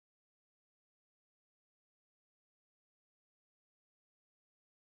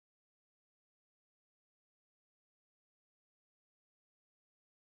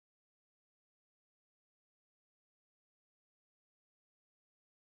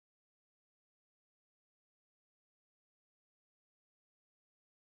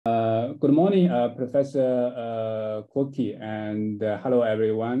Good morning, Professor Cuoci, and hello,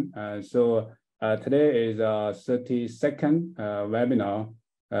 everyone. Today is our 32nd webinar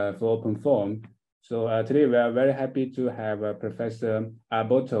for OpenFOAM. So today we are very happy to have Professor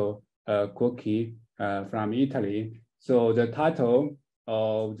Alberto Cuoci from Italy. So the title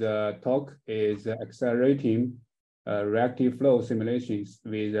of the talk is Accelerating Reactive Flow Simulations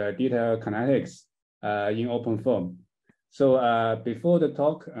with Detailed Kinetics in OpenFOAM. So before the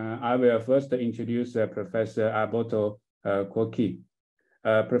talk, I will first introduce Professor Alberto Cuoci.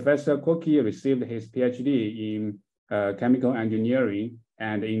 Professor Cuoci received his PhD in chemical engineering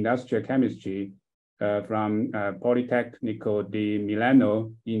and industrial chemistry from Politecnico di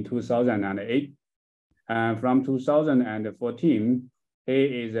Milano in 2008. From 2014, he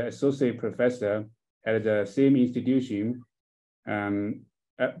is an associate professor at the same institution.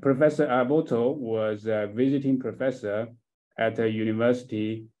 Professor Alberto was a visiting professor at the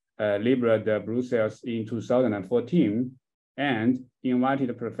University Libre de Bruxelles in 2014 and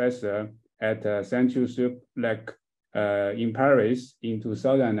invited professor at Centre CRECK in Paris in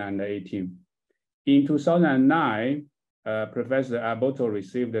 2018. In 2009, Professor Alberto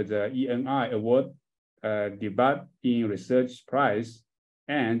received the ENI Award, Debut in Research Prize,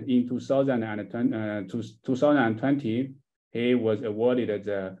 and in 2020, he was awarded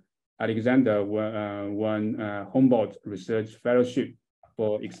the Alexander von Humboldt Research Fellowship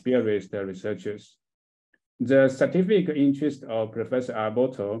for experienced researchers. The scientific interests of Professor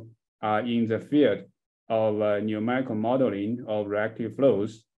Alberto are in the field of numerical modeling of reactive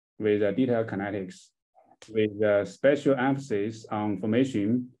flows with detailed kinetics, with special emphasis on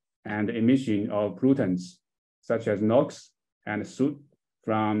formation and emission of pollutants, such as NOx and soot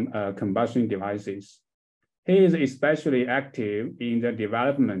from combustion devices. He is especially active in the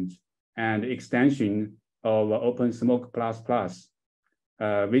development and extension of OpenSmoke++,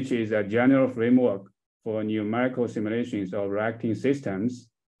 which is a general framework for numerical simulations of reacting systems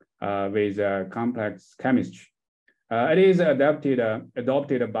with complex chemistry. It is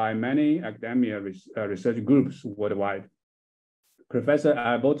adopted by many academia research groups worldwide. Professor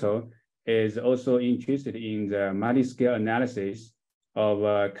Alberto is also interested in the multi-scale analysis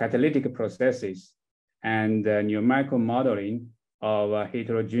of catalytic processes and numerical modeling of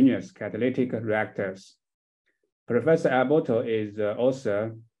heterogeneous catalytic reactors. Professor Alberto is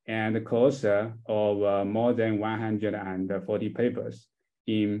author and co-author of more than 140 papers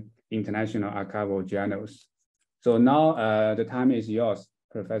in international archival journals. So now the time is yours,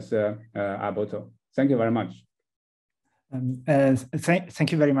 Professor Alberto. Thank you very much.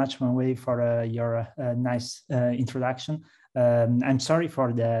 Thank you very much, Manwei, for your nice introduction. I'm sorry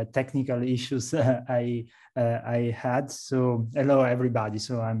for the technical issues I had. So hello, everybody.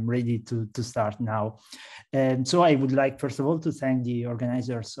 So I'm ready to start now. And so I would like, first of all, to thank the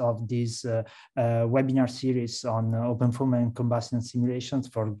organizers of this webinar series on OpenFOAM and combustion simulations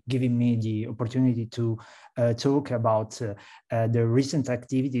for giving me the opportunity to talk about the recent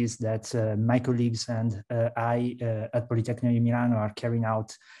activities that my colleagues and I at Politecnico Milano are carrying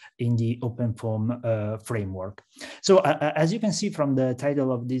out in the OpenFOAM framework. So as you can see from the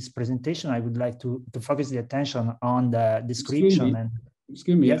title of this presentation, I would like to focus the attention on the description.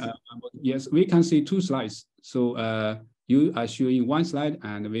 Excuse me, yes? Yes, we can see two slides. So you are showing one slide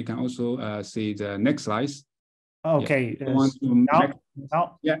and we can also see the next slides. Okay, now it's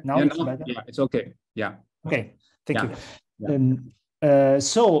better? Yeah, it's okay, yeah. Okay, thank you. Yeah.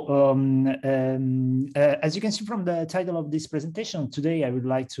 As you can see from the title of this presentation, today I would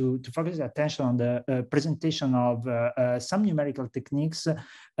like to focus attention on the presentation of some numerical techniques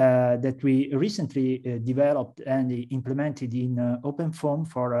that we recently developed and implemented in OpenFOAM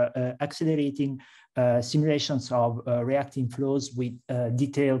for accelerating simulations of reacting flows with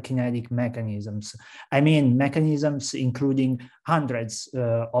detailed kinetic mechanisms. I mean, mechanisms including hundreds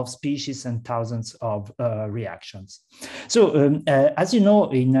of species and thousands of reactions. So, as you know,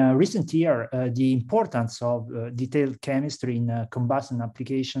 in recent years, the importance of detailed chemistry in combustion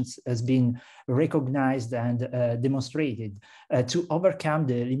applications has been recognized and demonstrated to overcome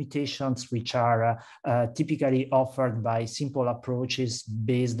the limitations which are typically offered by simple approaches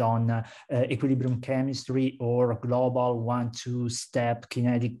based on equilibrium chemistry or global one-two-step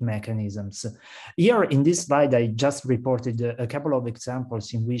kinetic mechanisms. Here in this slide, I just reported a couple of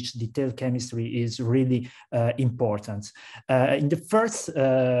examples in which detailed chemistry is really important. In the first,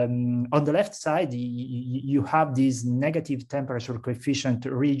 on the left side, you have this negative temperature coefficient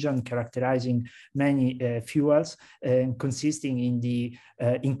region characterizing many fuels, consisting in the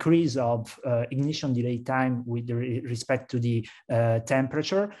increase of ignition delay time with respect to the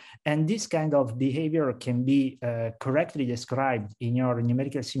temperature. And this kind of behavior can be correctly described in your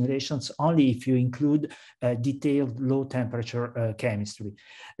numerical simulations only if you include detailed low temperature chemistry.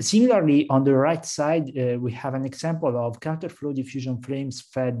 Similarly, on the right side, we have an example of counterflow diffusion flames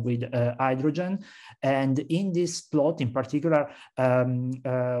fed with hydrogen. And in this plot in particular,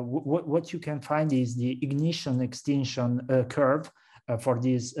 what you can find is the ignition extinction curve for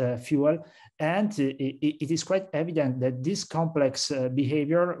this fuel. And it is quite evident that this complex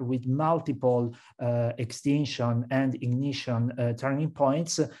behavior with multiple extinction and ignition turning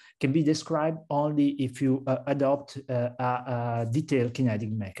points can be described only if you adopt a detailed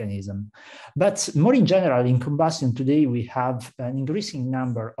kinetic mechanism. But more in general, in combustion today, we have an increasing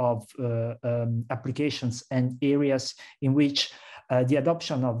number of applications and areas in which the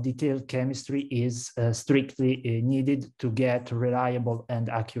adoption of detailed chemistry is strictly needed to get reliable and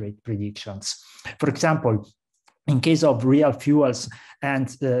accurate predictions. For example, in case of real fuels and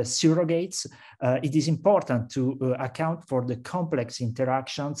surrogates, it is important to account for the complex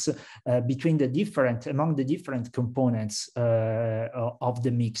interactions among the different components of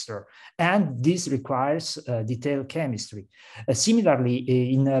the mixture. And this requires detailed chemistry.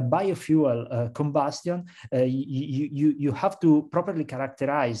 Similarly, in biofuel combustion, you have to properly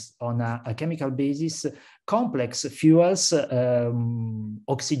characterize on a chemical basis complex fuels,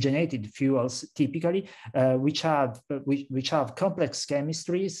 oxygenated fuels typically, which have complex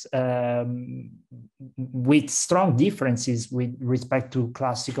chemistries with strong differences with respect to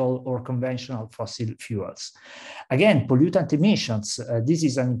classical or conventional fossil fuels. Again, pollutant emissions. This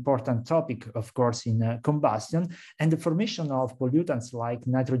is an important topic, of course, in combustion, and the formation of pollutants like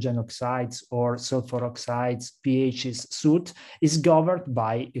nitrogen oxides or sulfur oxides, pHs, soot, is governed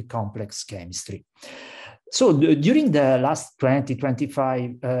by a complex chemistry. So during the last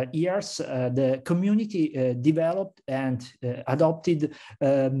 20-25 years, the community developed and adopted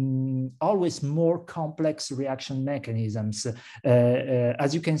always more complex reaction mechanisms,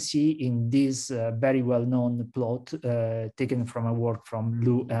 as you can see in this very well-known plot taken from a work from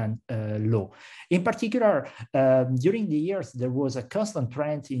Liu and Lowe. In particular, during the years, there was a constant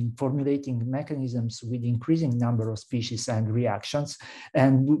trend in formulating mechanisms with increasing number of species and reactions,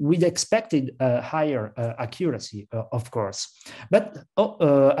 and with expected higher accuracy, of course. But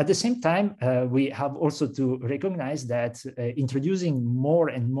at the same time, we have also to recognize that introducing more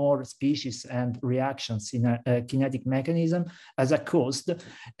and more species and reactions in a kinetic mechanism has a cost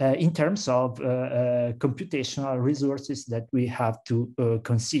in terms of computational resources that we have to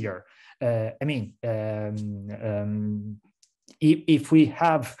consider. If we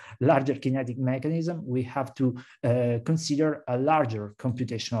have larger kinetic mechanism, we have to consider a larger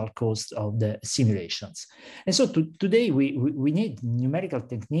computational cost of the simulations. And so today we need numerical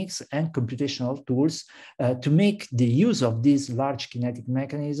techniques and computational tools to make the use of these large kinetic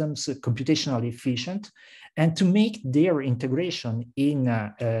mechanisms computationally efficient, and to make their integration in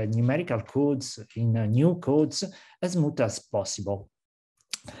numerical codes, in new codes, as smooth as possible.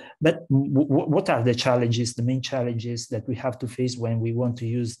 But what are the challenges, the main challenges that we have to face when we want to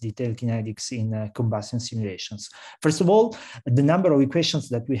use detailed kinetics in combustion simulations? First of all, the number of equations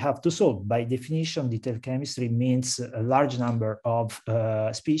that we have to solve. By definition, detailed chemistry means a large number of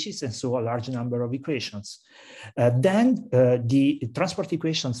species, and so a large number of equations. Then the transport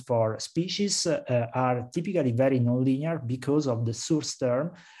equations for species are typically very nonlinear because of the source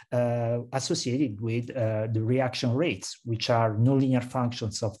term associated with the reaction rates, which are nonlinear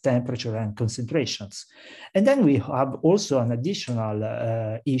functions of temperature and concentrations. And then we have also an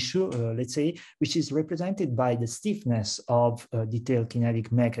additional issue, let's say, which is represented by the stiffness of detailed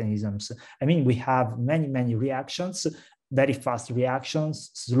kinetic mechanisms. I mean, we have many reactions, very fast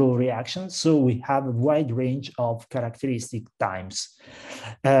reactions, slow reactions. So we have a wide range of characteristic times.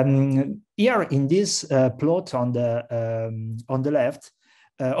 Here in this plot on the left,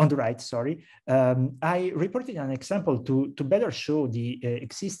 on the right, sorry, I reported an example to better show the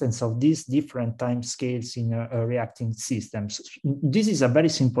existence of these different time scales in reacting systems. This is a very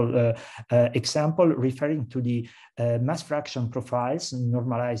simple example referring to the mass fraction profiles,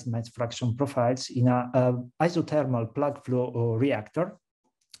 normalized mass fraction profiles in an isothermal plug flow reactor.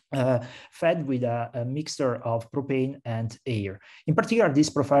 Fed with a mixture of propane and air. In particular, these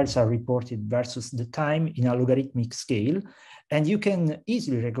profiles are reported versus the time in a logarithmic scale, and you can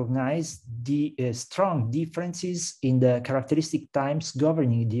easily recognize the strong differences in the characteristic times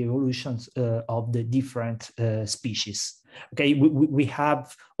governing the evolutions of the different species. Okay, we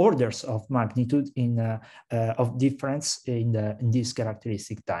have orders of magnitude of difference in these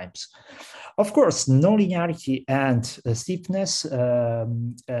characteristic times. Of course, nonlinearity and stiffness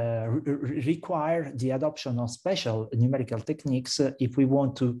require the adoption of special numerical techniques if we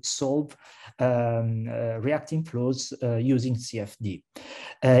want to solve reacting flows using CFD.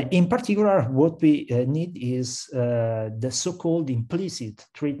 In particular, what we need is the so-called implicit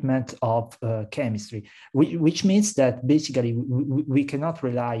treatment of chemistry, which means that basically we cannot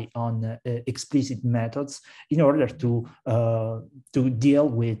rely on explicit methods in order to deal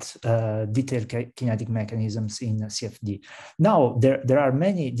with detailed kinetic mechanisms in CFD. Now, there are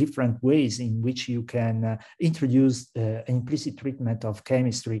many different ways in which you can introduce an implicit treatment of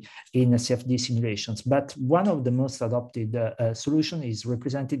chemistry in CFD simulations, but one of the most adopted solution is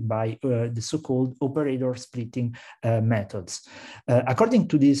represented by the so-called operator splitting methods. According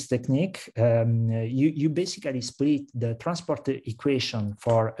to this technique, you basically split the transport equation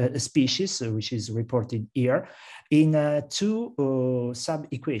for a species, which is reported here, in two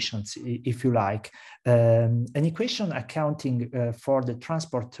sub-equations, if you like. An equation accounting for the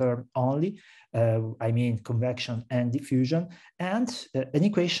transport term only, I mean convection and diffusion, and an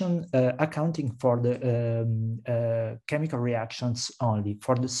equation accounting for the chemical reactions only,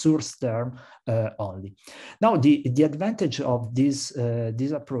 for the source term only. Now, the advantage of this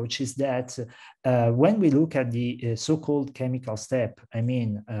approach is that when we look at the so-called chemical step, I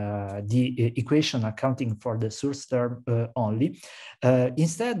mean the equation accounting for the source term only,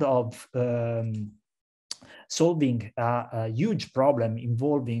 instead of solving a huge problem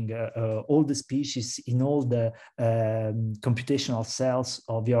involving all the species in all the computational cells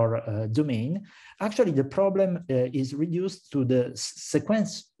of your domain, actually the problem is reduced to the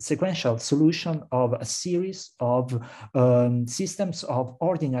sequential solution of a series of systems of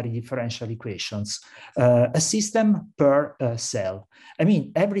ordinary differential equations, a system per cell. I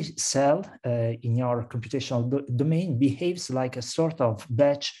mean, every cell in your computational domain behaves like a sort of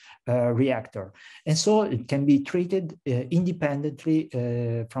batch reactor. And so it can be treated independently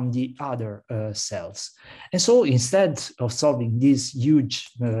from the other cells. And so instead of solving this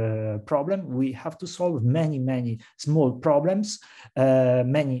huge problem, we have to solve many small problems,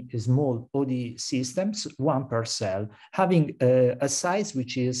 many small ODE systems, one per cell, having a size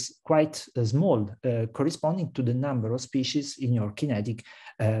which is quite small, corresponding to the number of species in your kinetic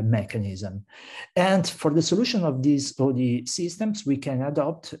mechanism. And for the solution of these ODE systems, we can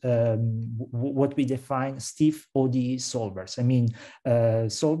adopt what we define stiff ODE solvers. I mean,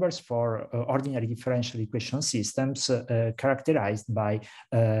 solvers for ordinary differential equation systems characterized by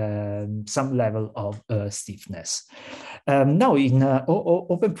some level of stiffness. Now, in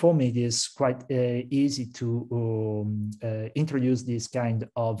OpenFOAM, it is quite easy to introduce this kind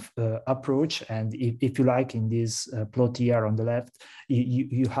of approach. And if you like, in this plot here on the left,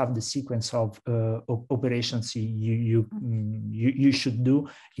 you have the sequence of operations you should do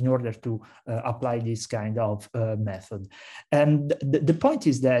in order to apply this kind of method. And the point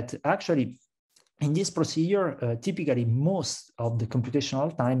is that actually in this procedure, typically most of the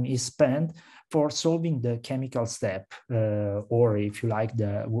computational time is spent for solving the chemical step, or if you like,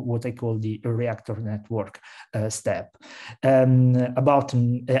 what I call the reactor network step. About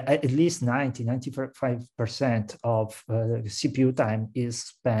at least 95% of CPU time is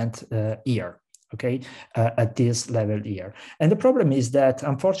spent here. Okay, at this level here. And the problem is that,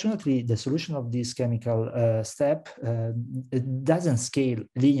 unfortunately, the solution of this chemical step it doesn't scale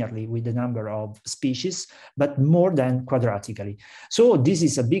linearly with the number of species, but more than quadratically. So this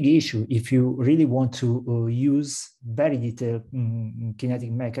is a big issue if you really want to use very detailed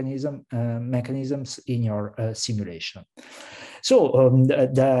kinetic mechanisms in your simulation. So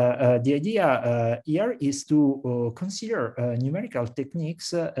the idea here is to consider numerical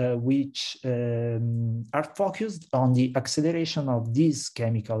techniques which are focused on the acceleration of this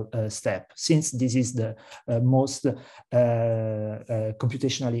chemical step, since this is the most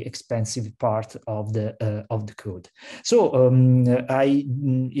computationally expensive part of the code. So in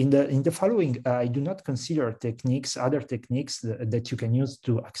the following, I do not consider other techniques that you can use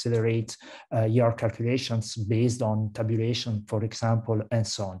to accelerate your calculations based on tabulation, for example, and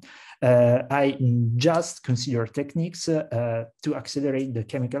so on. I just consider techniques to accelerate the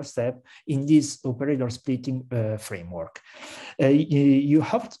chemical step in this operator splitting framework. You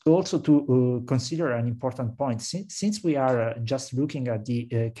have also to consider an important point. Since we are just looking at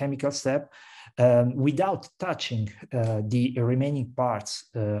the chemical step, without touching the remaining parts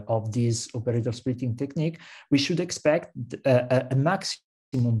of this operator splitting technique, we should expect a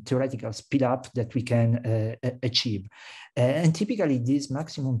maximum theoretical speed up that we can achieve. And typically, this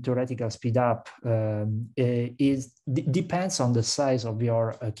maximum theoretical speedup depends on the size of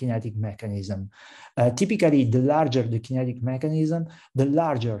your kinetic mechanism. Typically, the larger the kinetic mechanism, the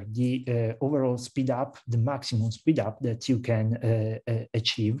larger the overall speedup, the maximum speedup that you can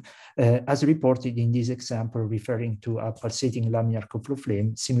achieve, as reported in this example, referring to a pulsating laminar coflow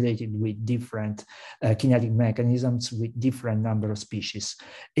flame simulated with different kinetic mechanisms with different number of species.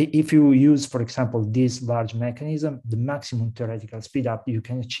 If you use, for example, this large mechanism, the maximum theoretical speedup you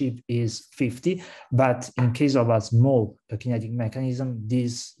can achieve is 50, but in case of a small kinetic mechanism,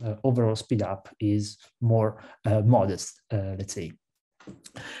 this overall speedup is more modest, let's say.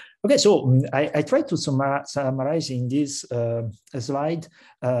 Okay, so I tried to summarize in this slide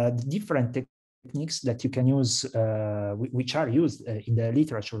the different techniques that you can use, which are used in the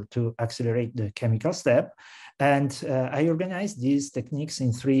literature to accelerate the chemical step. And I organized these techniques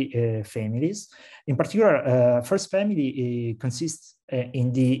in three families. In particular, first family consists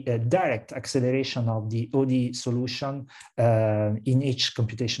in the direct acceleration of the ODE solution in each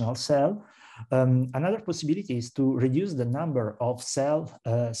computational cell. Another possibility is to reduce the number of cells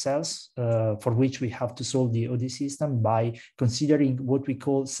for which we have to solve the ODE system by considering what we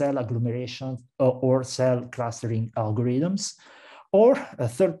call cell agglomeration or cell clustering algorithms. Or a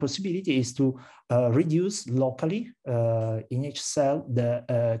third possibility is to reduce locally in each cell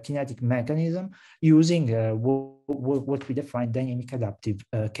the kinetic mechanism using what we define dynamic adaptive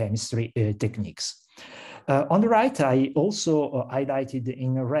chemistry techniques. On the right, I also highlighted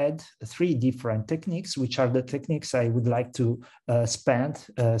in red three different techniques, which are the techniques I would like to spend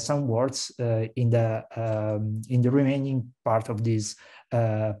some words in the remaining part of this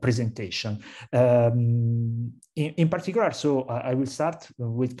presentation. In particular, so I will start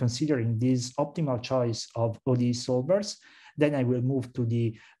with considering this optimal choice of ODE solvers. Then I will move to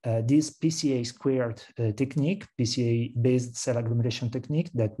this PCA squared technique, PCA-based cell agglomeration technique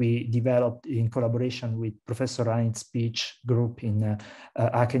that we developed in collaboration with Professor Heinz Peach group in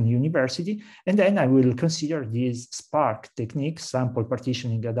Aachen University. And then I will consider this SPARC technique, sample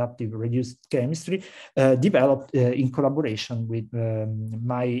partitioning adaptive reduced chemistry, developed in collaboration with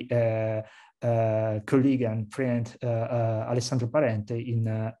my colleague and friend Alessandro Parente in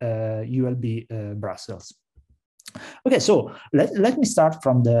ULB Brussels. Okay, so let me start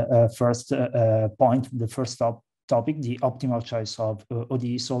from the first point, the first topic, the optimal choice of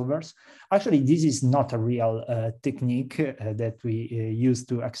ODE solvers. Actually, this is not a real technique that we use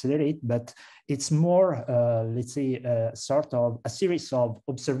to accelerate, but it's more, let's say, sort of a series of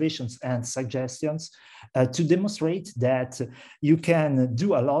observations and suggestions to demonstrate that you can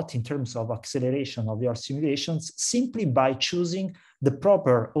do a lot in terms of acceleration of your simulations simply by choosing the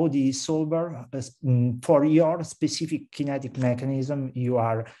proper ODE solver for your specific kinetic mechanism you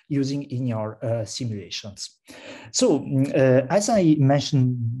are using in your simulations. So, as I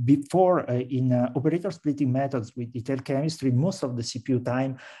mentioned before, in operator splitting methods with detailed chemistry, most of the CPU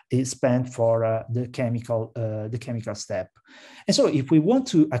time is spent for the chemical step. And so, if we want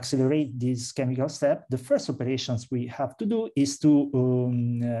to accelerate this chemical step, the first operations we have to do is to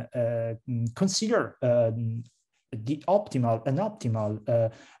consider the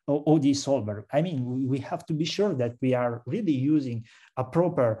optimal ODE solver. I mean, we have to be sure that we are really using a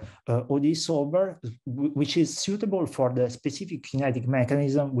proper ODE solver, which is suitable for the specific kinetic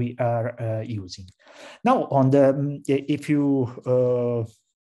mechanism we are using. Now, if you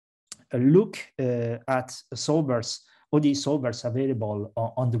look at solvers, ODE solvers available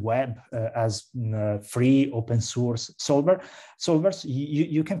on the web as free open source solvers,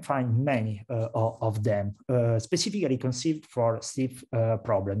 you can find many of them, specifically conceived for stiff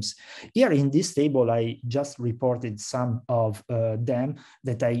problems. Here in this table, I just reported some of them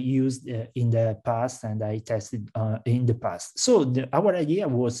that I used in the past and I tested in the past. So our idea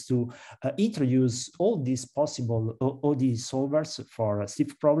was to introduce all these possible ODE solvers for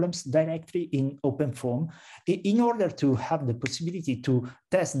stiff problems directly in OpenFOAM in order to have the possibility to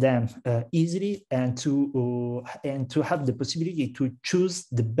test them easily and to have the possibility to choose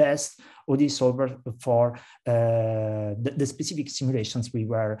the best ODE solver for the specific simulations we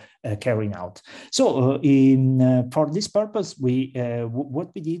were carrying out. So for this purpose,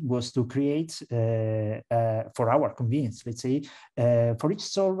 what we did was to create, for our convenience, let's say, for each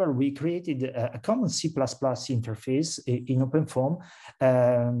solver, we created a common C++ interface in OpenFOAM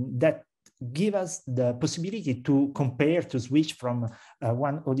that give us the possibility to compare, to switch from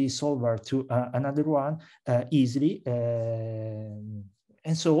one ODE solver to another one easily.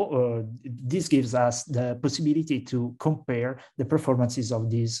 And so this gives us the possibility to compare the performances of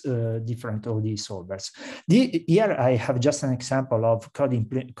these different ODE solvers. Here I have just an example of code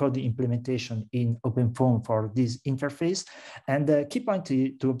implementation in OpenFOAM for this interface. And the key point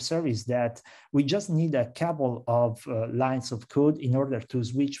to observe is that we just need a couple of lines of code in order to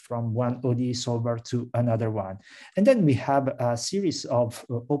switch from one ODE solver to another one. And then we have a series of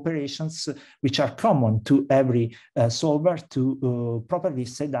operations which are common to every solver to properly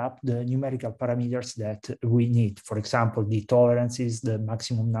set up the numerical parameters that we need. For example, the tolerances, the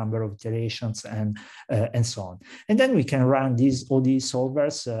maximum number of iterations, and so on. And then we can run these ODE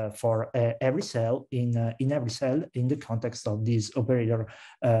solvers for every cell in the context of this operator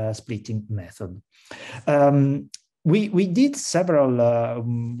splitting method. We did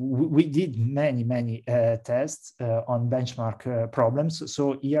many tests on benchmark problems.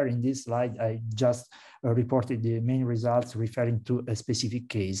 So here in this slide, I just reported the main results referring to a specific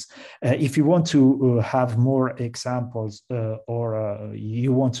case. If you want to have more examples or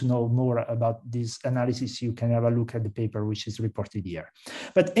you want to know more about this analysis, you can have a look at the paper which is reported here.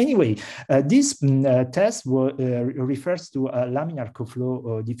 But anyway, this test refers to a laminar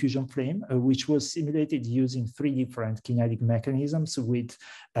co-flow diffusion frame, which was simulated using 3 different kinetic mechanisms with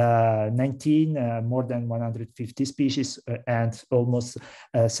 19 more than 150 species and almost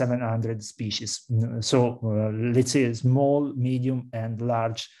 700 species. So let's say small, medium, and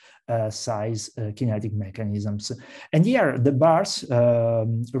large size kinetic mechanisms. And here the bars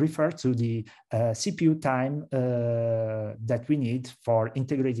refer to the CPU time that we need for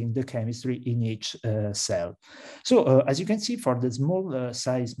integrating the chemistry in each cell. So as you can see, for the small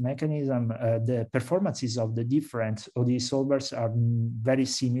size mechanism, the performances of the different ODE solvers are very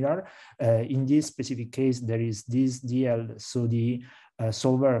similar. In this specific case, there is this DL SODE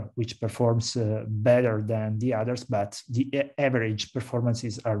solver which performs better than the others, but the average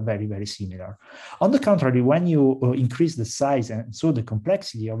performances are very, very similar. On the contrary, when you increase the size and so the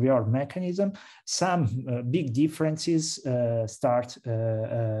complexity of your mechanism, some big differences start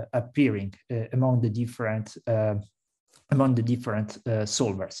appearing among the different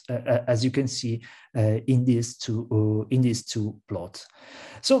solvers, as you can see in these two plots.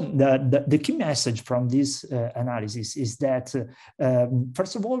 So the key message from this analysis is that,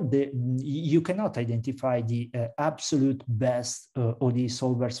 first of all, you cannot identify the absolute best ODE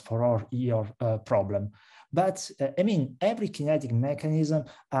solvers for your problem. But I mean, every kinetic mechanism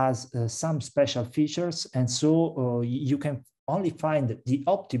has some special features, and so you can only find the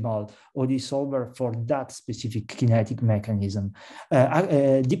optimal ODE solver for that specific kinetic mechanism.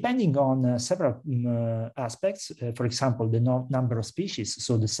 Depending on several aspects, for example, the number of species,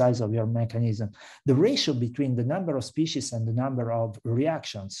 so the size of your mechanism, the ratio between the number of species and the number of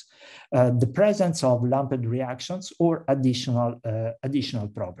reactions, the presence of lumped reactions, or additional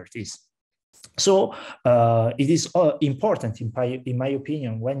properties. So it is important, in my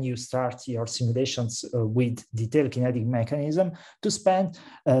opinion, when you start your simulations with detailed kinetic mechanism, to spend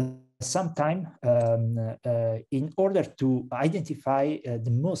some time in order to identify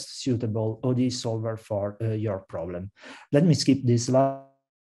the most suitable ODE solver for your problem. Let me skip this slide.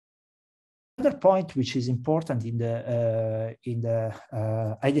 Another point which is important in the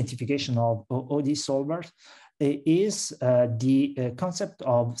identification of ODE solvers is the concept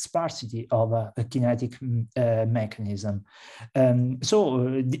of sparsity of a kinetic mechanism.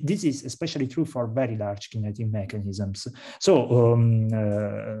 This is especially true for very large kinetic mechanisms. So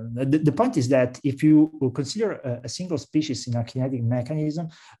the point is that if you consider a single species in a kinetic mechanism,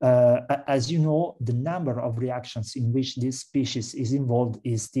 as you know, the number of reactions in which this species is involved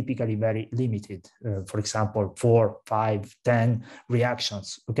is typically very limited. For example, 4, 5, 10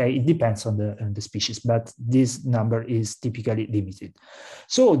 reactions. Okay, it depends on the species, but this number is typically limited.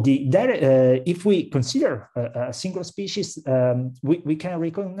 So if we consider a single species, we can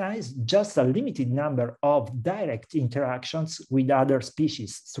recognize just a limited number of direct interactions with other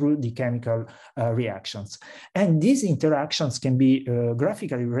species through the chemical reactions. And these interactions can be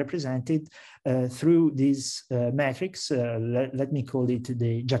graphically represented through this matrix. Let me call it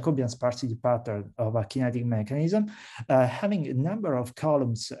the Jacobian sparsity pattern of a kinetic mechanism, having a number of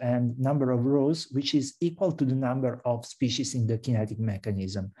columns and number of rows, which is equal to the number of species in the kinetic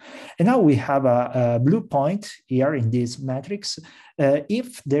mechanism. And now we have a blue point here in this matrix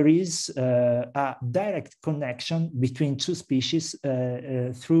if there is a direct connection between two species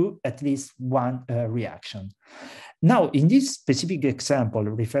through at least one reaction. Now, in this specific example,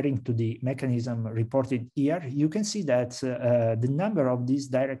 referring to the mechanism reported here, you can see that the number of these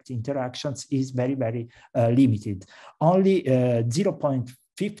direct interactions is very, very limited. Only 0.15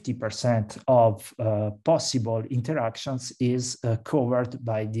 50% of possible interactions is covered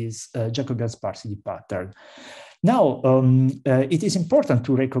by this Jacobian sparsity pattern. Now, it is important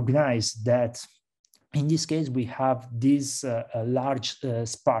to recognize that in this case, we have this large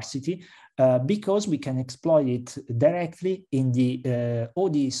sparsity because we can exploit it directly in the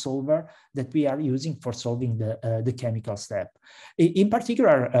ODE solver that we are using for solving the chemical step. In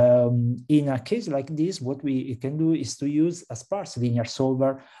particular, in a case like this, what we can do is to use a sparse linear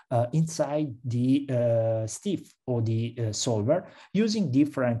solver inside the stiff ODE solver using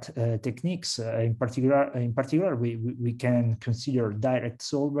different techniques. In particular, we can consider direct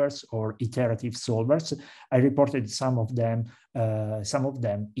solvers or iterative solvers. I reported some of them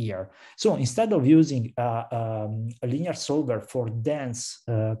here. So instead of using a linear solver for dense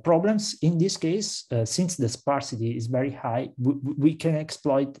problems, in this case, since the sparsity is very high, we can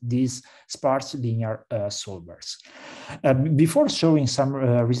exploit these sparse linear solvers. Before showing some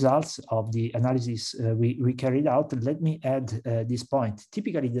results of the analysis we carried out, let me add this point.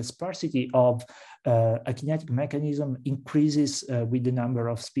 Typically, the sparsity of a kinetic mechanism increases with the number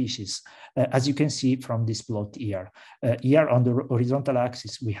of species, as you can see from this plot here. Here on the horizontal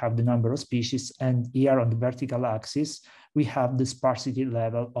axis, we have the number of species, and here on the vertical axis, we have the sparsity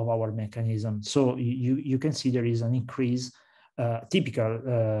level of our mechanism. So you can see there is an increase, a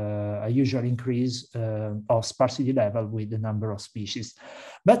usual increase of sparsity level with the number of species.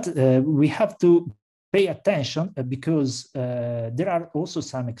 But we have to pay attention because there are also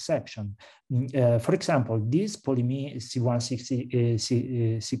some exceptions. For example, this polymer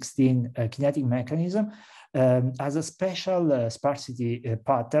C116 kinetic mechanism has a special sparsity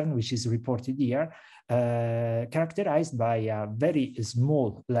pattern, which is reported here, characterized by a very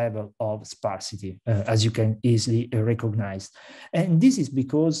small level of sparsity, as you can easily recognize. And this is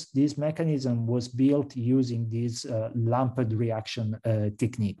because this mechanism was built using this lumped reaction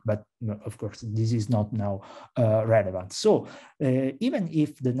technique, but of course, this is not now relevant. So even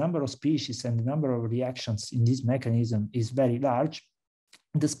if the number of species and the number of reactions in this mechanism is very large,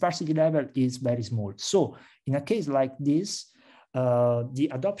 the sparsity level is very small. So in a case like this, the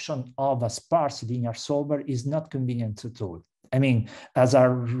adoption of a sparse linear solver is not convenient at all. I mean, as a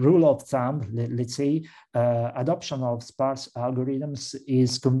rule of thumb, let's say, adoption of sparse algorithms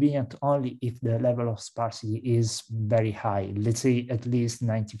is convenient only if the level of sparsity is very high, let's say at least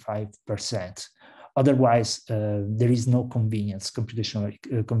 95%. Otherwise, there is no convenience, computational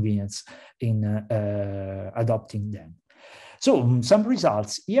convenience in adopting them. So some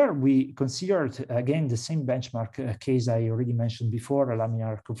results. Here we considered, again, the same benchmark case I already mentioned before, a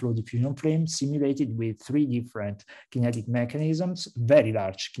laminar co-flow diffusion flame simulated with 3 different kinetic mechanisms, very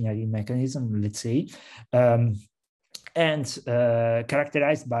large kinetic mechanism, let's say, and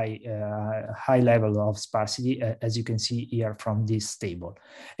characterized by a high level of sparsity, as you can see here from this table.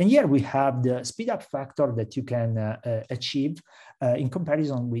 And here we have the speed up factor that you can achieve in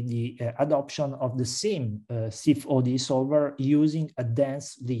comparison with the adoption of the same stiff ODE solver using a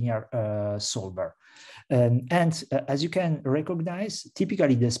dense linear solver. And as you can recognize,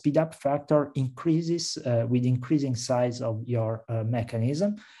 typically the speed up factor increases with increasing size of your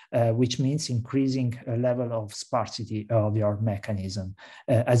mechanism, which means increasing level of sparsity of your mechanism,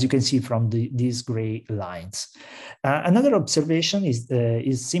 as you can see from these gray lines. Another observation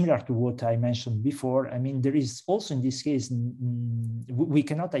is similar to what I mentioned before. I mean, there is also in this case, we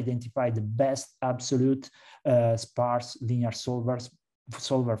cannot identify the best absolute sparse linear solver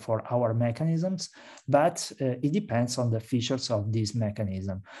for our mechanisms, but it depends on the features of this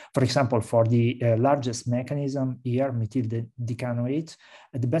mechanism. For example, for the largest mechanism here, methyl decanoate,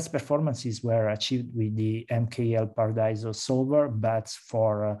 the best performances were achieved with the MKL Paradiso solver, but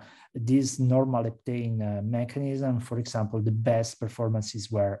for this normal heptane mechanism, for example, the best performances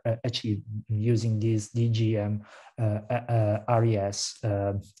were achieved using this DGM RES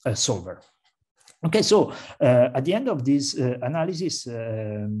solver. Okay, so at the end of this analysis,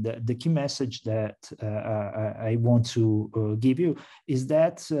 the key message that I want to give you is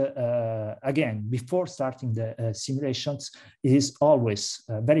that, again, before starting the simulations, it is always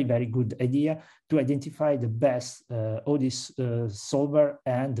a very, very good idea to identify the best ODE solver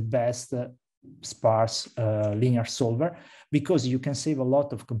and the best sparse linear solver, because you can save a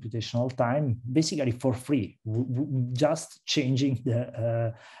lot of computational time basically for free, just changing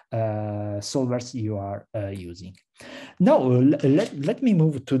the solvers you are using. Now, let me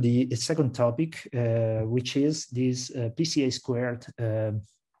move to the second topic, which is this PCA squared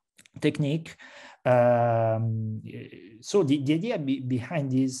technique. So the idea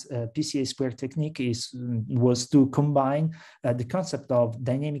behind this PCA square technique was to combine the concept of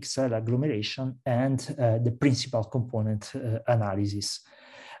dynamic cell agglomeration and the principal component analysis.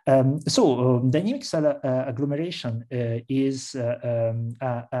 Dynamic cell agglomeration is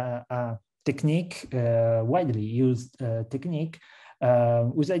a technique, widely used technique,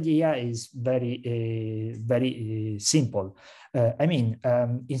 whose idea is very simple. I mean,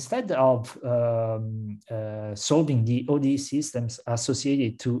 instead of solving the ODE systems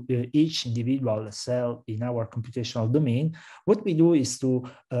associated to each individual cell in our computational domain, what we do is to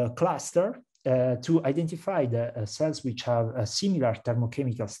cluster to identify the cells which have a similar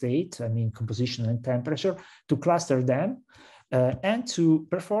thermochemical state, I mean composition and temperature, to cluster them and to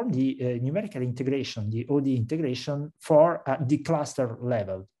perform the numerical integration, the ODE integration for the cluster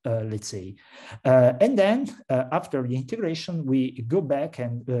level, let's say. And then after the integration, we go back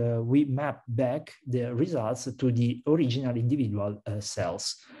and we map back the results to the original individual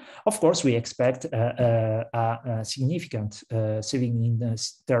cells. Of course, we expect a significant saving in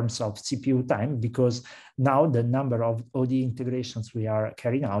terms of CPU time, because now the number of ODE integrations we are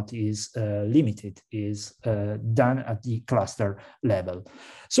carrying out is limited, is done at the cluster level.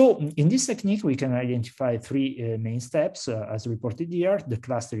 So in this technique, we can identify three main steps as reported here: the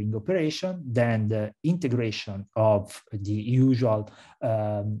clustering operation, then the integration of the usual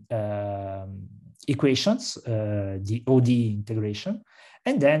equations, the ODE integration,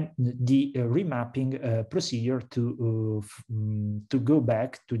 and then the remapping procedure to go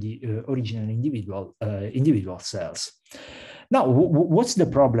back to the original individual cells. Now, what's the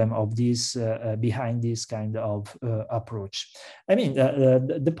problem of this behind this kind of approach? I mean,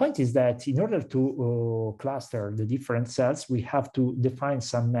 the point is that in order to cluster the different cells, we have to define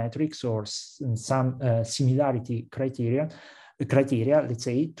some metrics or some similarity criteria, let's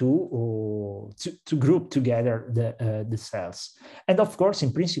say, to group together the cells. And of course,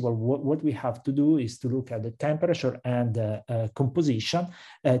 in principle, what we have to do is to look at the temperature and composition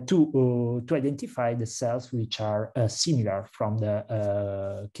to identify the cells which are similar from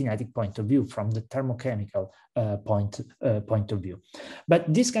the kinetic point of view, from the thermochemical point of view.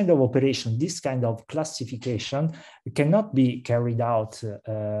 But this kind of operation, this kind of classification cannot be carried out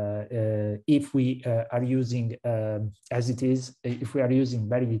if we are using, as it is, if we are using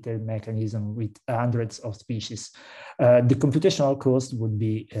very detailed mechanism with hundreds of species. The computational cost would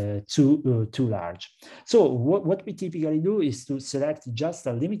be too large. So what we typically do is to select just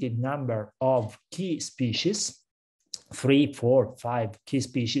a limited number of key species, 3, 4, 5 key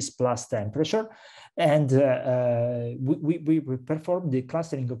species plus temperature. And we perform the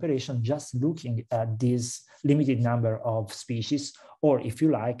clustering operation just looking at this limited number of species, or if you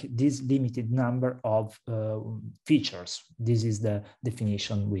like, this limited number of features. This is the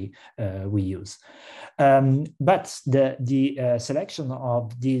definition we use. But the selection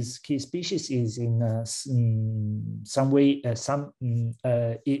of these key species is in some way,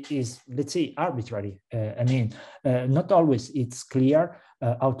 it is, let's say, arbitrary. I mean, not always it's clear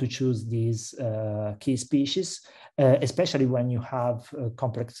how to choose these key species, especially when you have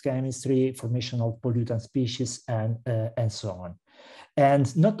complex chemistry, formation of pollutant species, and so on.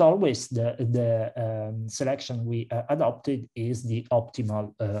 And not always the selection we adopted is the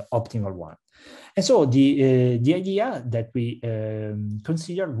optimal one. And so the idea that we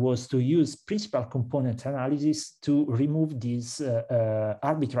considered was to use principal component analysis to remove this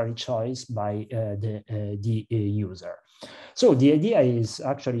arbitrary choice by the user. So the idea is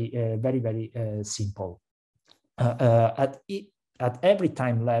actually very simple. At every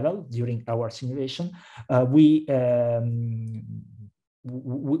time level during our simulation, we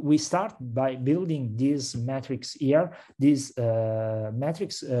start by building this matrix here, this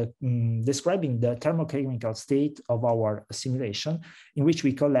matrix describing the thermochemical state of our simulation, in which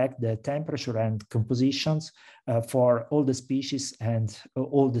we collect the temperature and compositions for all the species and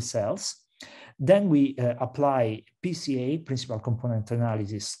all the cells. Then we apply PCA, principal component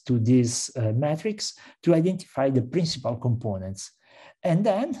analysis, to this matrix to identify the principal components. And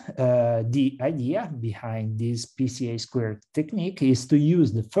then the idea behind this PCA squared technique is to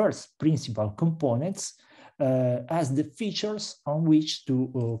use the first principal components as the features on which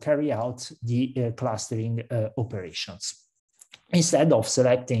to carry out the clustering operations, instead of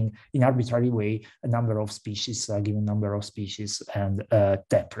selecting in arbitrary way a number of species, a given number of species, and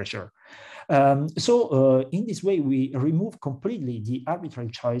temperature. So in this way, we remove completely the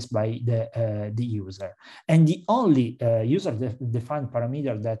arbitrary choice by the user. And the only user-defined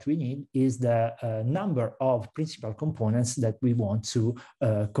parameter that we need is the number of principal components that we want to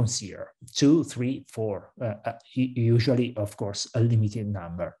consider, 2, 3, 4, usually, of course, a limited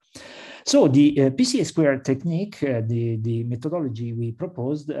number. So the PCA squared technique, the methodology we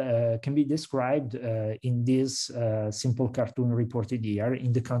proposed can be described in this simple cartoon reported here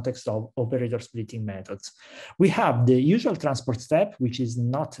in the context of operator splitting methods. We have the usual transport step, which is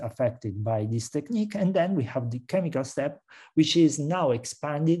not affected by this technique, and then we have the chemical step, which is now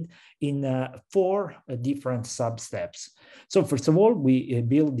expanded in 4 different sub-steps. So first of all, we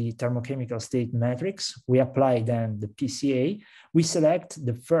build the thermochemical state matrix. We apply then the PCA. We select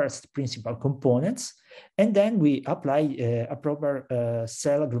the first principal components, and then we apply a proper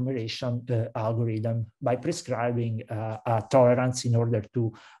cell agglomeration algorithm by prescribing a tolerance in order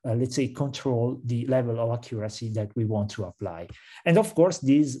to, let's say, control the level of accuracy that we want to apply. And of course,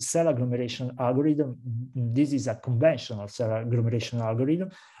 this cell agglomeration algorithm, this is a conventional cell agglomeration algorithm,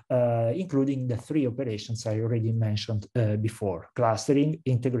 including the 3 operations I already mentioned before: clustering,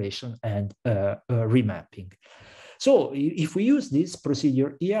 integration, and remapping. So if we use this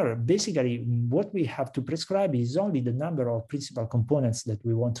procedure here, basically what we have to prescribe is only the number of principal components that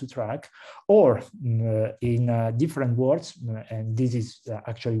we want to track, or in different words, and this is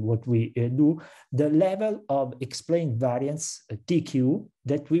actually what we do, the level of explained variance, TQ,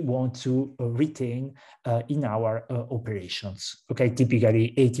 that we want to retain in our operations, okay?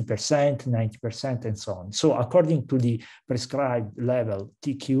 Typically 80%, 90%, and so on. So according to the prescribed level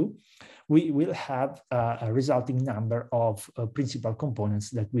TQ, we will have a resulting number of principal components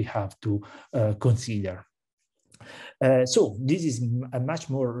that we have to consider. So this is a much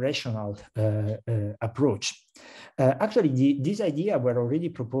more rational approach. Actually, this idea were already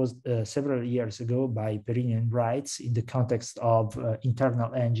proposed several years ago by Perini and Wright in the context of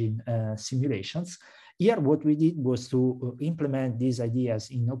internal engine simulations. Here, what we did was to implement these ideas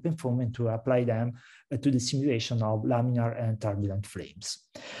in OpenFOAM and to apply them to the simulation of laminar and turbulent flames.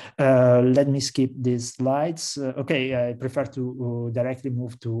 Let me skip these slides. Okay, I prefer to directly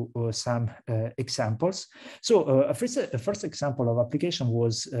move to some examples. So a first example of application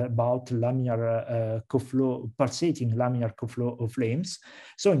was about laminar co-flow, pulsating laminar co-flow of flames.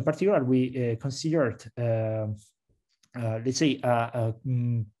 So in particular, we considered let's say a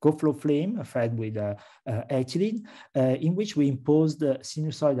co-flow flame fed with ethylene, in which we imposed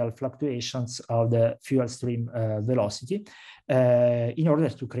sinusoidal fluctuations of the fuel stream velocity in order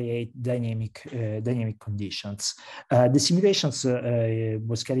to create dynamic conditions. The simulations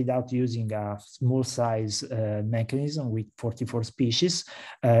was carried out using a small size mechanism with 44 species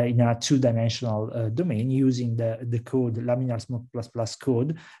in a 2-dimensional domain, using the code laminar smoke ++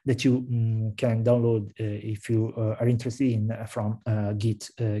 code that you can download if you are interested in from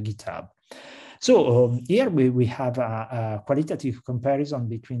GitHub. So here we have a qualitative comparison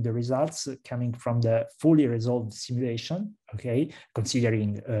between the results coming from the fully resolved simulation, okay,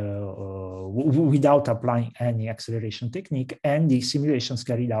 considering without applying any acceleration technique, and the simulations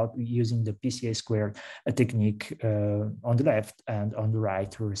carried out using the PCA squared technique on the left and on the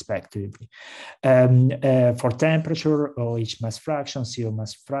right, respectively. For temperature, OH mass fraction, CO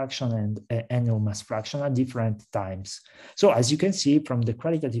mass fraction, and NO mass fraction at different times. So as you can see, from the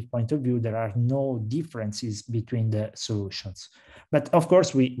qualitative point of view, there are no differences between the solutions. But of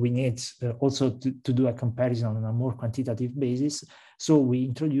course, we need also to do a comparison on a more quantitative basis. So we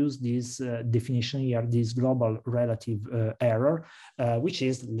introduce this definition here, this global relative error, which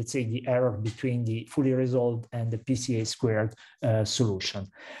is, let's say, the error between the fully resolved and the PCA squared solution.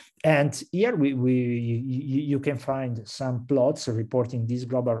 And here you can find some plots reporting this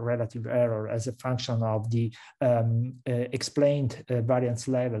global relative error as a function of the explained variance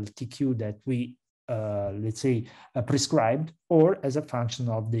level TQ that we let's say prescribed, or as a function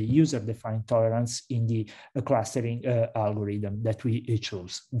of the user-defined tolerance in the clustering algorithm that we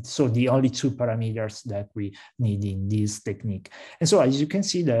chose. So the only 2 parameters that we need in this technique. And so as you can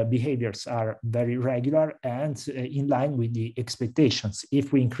see, the behaviors are very regular and in line with the expectations.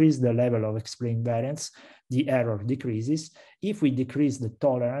 If we increase the level of explained variance, the error decreases. If we decrease the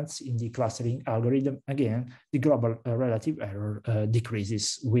tolerance in the clustering algorithm, again, the global relative error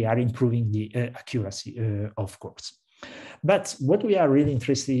decreases. We are improving the accuracy, of course. But what we are really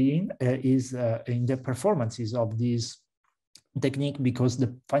interested in is in the performances of this technique, because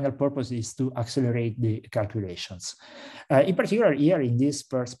the final purpose is to accelerate the calculations. In particular, here in this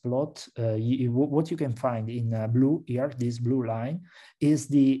first plot, what you can find in blue here, this blue line, is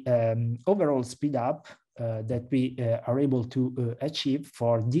the overall speed up that we are able to achieve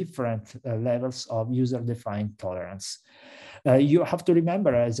for different levels of user-defined tolerance. You have to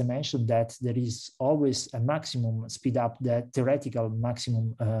remember, as I mentioned, that there is always a maximum speed up, that theoretical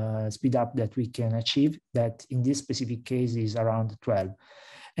maximum speed up that we can achieve, that in this specific case is around 12.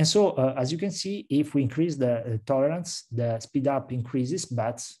 And so, as you can see, if we increase the tolerance, the speed up increases,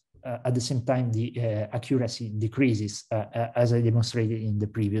 but at the same time, the accuracy decreases, as I demonstrated in the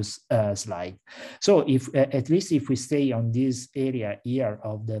previous slide. So if at least if we stay on this area here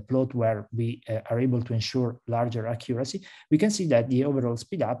of the plot where we are able to ensure larger accuracy, we can see that the overall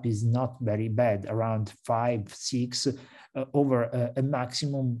speed up is not very bad, around 5, 6 over a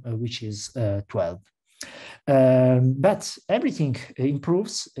maximum which is 12. But everything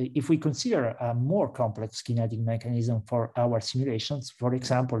improves if we consider a more complex kinetic mechanism for our simulations, for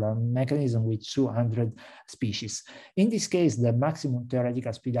example, a mechanism with 200 species. In this case, the maximum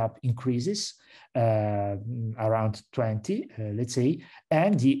theoretical speed up increases around 20, let's say,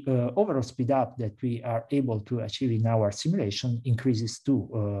 and the overall speed up that we are able to achieve in our simulation increases too.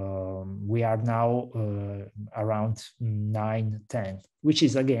 We are now around 9, 10, which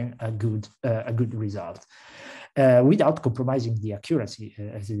is again a good result, without compromising the accuracy,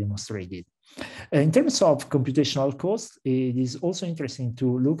 as I demonstrated. In terms of computational cost, it is also interesting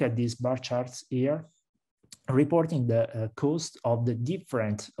to look at these bar charts here, reporting the cost of the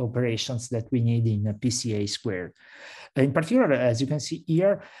different operations that we need in a PCA squared. In particular, as you can see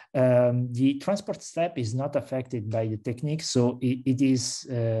here, the transport step is not affected by the technique, so it is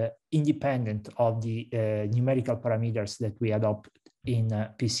independent of the numerical parameters that we adopt in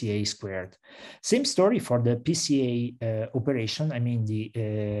PCA squared. Same story for the PCA operation, I mean the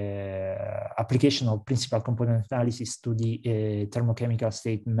application of principal component analysis to the thermochemical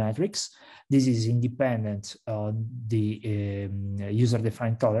state matrix. This is independent of the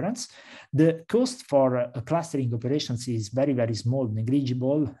user-defined tolerance. The cost for clustering operations is very, very small,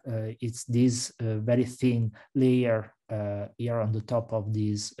 negligible. It's this very thin layer here on the top of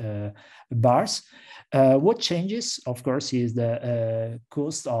these bars. What changes, of course, is the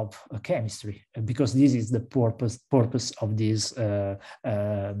cost of chemistry, because this is the purpose of this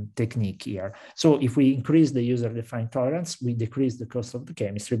technique here. So if we increase the user-defined tolerance, we decrease the cost of the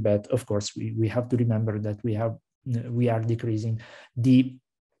chemistry, but of course we have to remember that we are decreasing the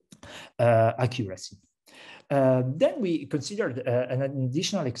accuracy. Then we considered an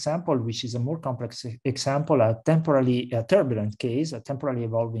additional example, which is a more complex example, a turbulent case, a temporally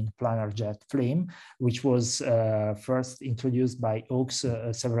evolving planar jet flame, which was first introduced by Oakes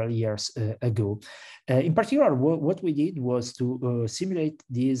several years ago. In particular, what we did was to simulate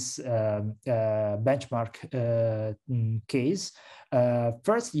this benchmark case,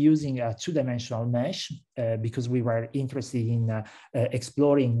 first using a two-dimensional mesh, because we were interested in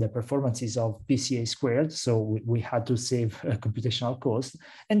exploring the performances of PCA squared, so we had to save computational cost,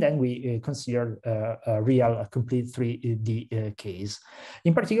 and then we considered a real complete 3D case.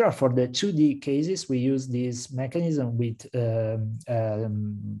 In particular, for the 2D cases, we use this mechanism with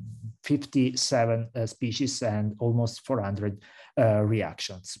 57 species and almost 400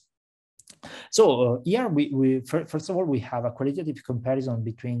 reactions. So here first of all, we have a qualitative comparison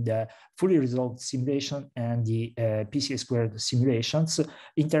between the fully resolved simulation and the PCA squared simulations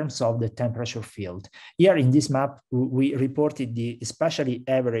in terms of the temperature field. Here in this map, we reported the spatially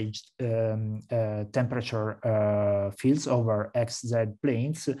averaged temperature fields over XZ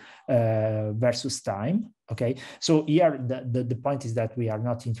planes versus time. Okay, so here the point is that we are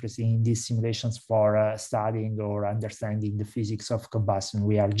not interested in these simulations for studying or understanding the physics of combustion.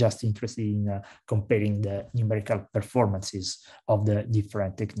 We are just interested in comparing the numerical performances of the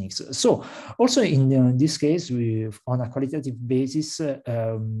different techniques. So also in this case, on a qualitative basis,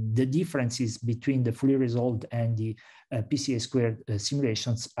 the differences between the fully resolved and the PCA squared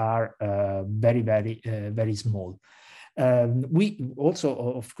simulations are very, very small. We also,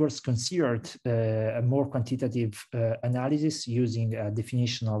 of course, considered a more quantitative analysis using a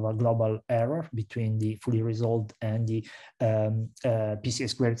definition of a global error between the fully resolved and the PCA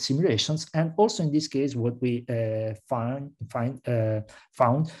squared simulations. And also in this case, what we found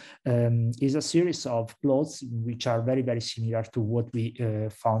is a series of plots which are very, very similar to what we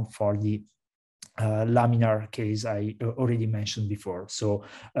found for the laminar case I already mentioned before. So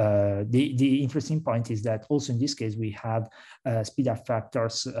the interesting point is that also in this case we have speed up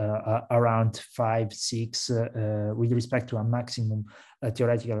factors around 5, 6 with respect to a maximum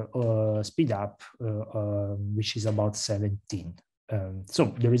theoretical speed up, which is about 17.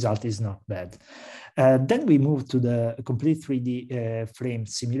 So the result is not bad. Then we move to the complete 3D flame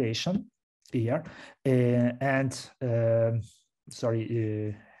simulation here, and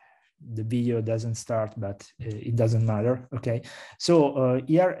sorry. the video doesn't start, but it doesn't matter. Okay, so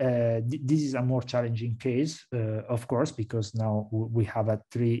here this is a more challenging case, of course, because now we have a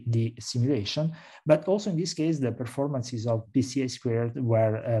 3D simulation, but also in this case the performances of PCA squared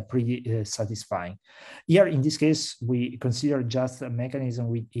were pretty satisfying. Here in this case we consider just a mechanism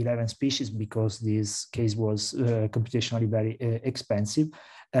with 11 species because this case was computationally very expensive.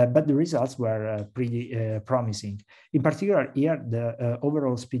 But the results were pretty promising. In particular, here the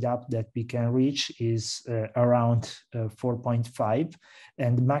overall speed up that we can reach is around 4.5,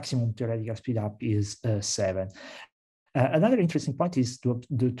 and the maximum theoretical speed up is 7. Another interesting point is to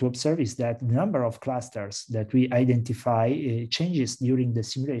observe is that the number of clusters that we identify changes during the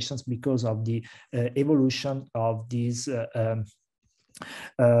simulations because of the evolution of these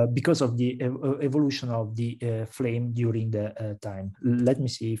evolution of the flame during the time. Let me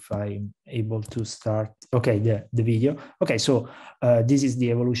see if I'm able to start. Okay, the video. Okay, so this is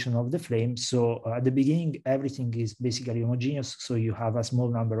the evolution of the flame. So at the beginning, everything is basically homogeneous. So you have a small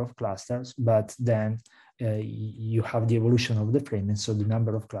number of clusters, but then you have the evolution of the flame, and so the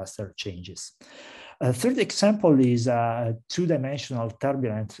number of clusters changes. A third example is a two-dimensional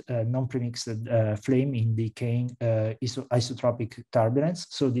turbulent non-premixed flame in decaying isotropic turbulence.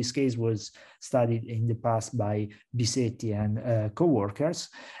 So this case was studied in the past by Bisetti and co-workers.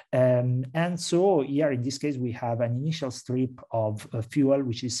 And so here in this case, we have an initial strip of fuel,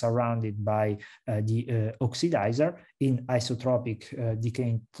 which is surrounded by the oxidizer in isotropic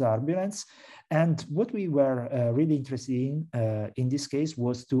decaying turbulence. And what we were really interested in this case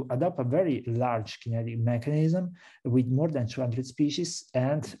was to adopt a very large kinetic mechanism with more than 200 species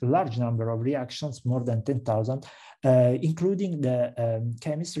and a large number of reactions, more than 10,000, including the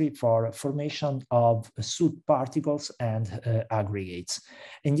chemistry for formation of soot particles and aggregates.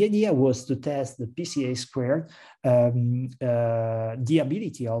 And the idea was to test the PCA squared, the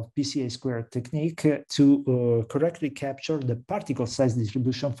ability of PCA squared technique to correctly capture the particle size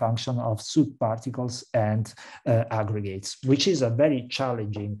distribution function of soot particles and aggregates, which is a very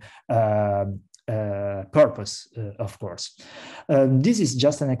challenging purpose, of course. This is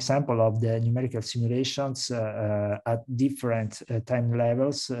just an example of the numerical simulations at different time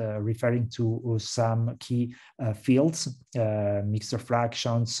levels, referring to some key fields, mixture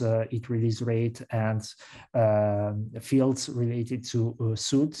fractions, heat release rate, and fields related to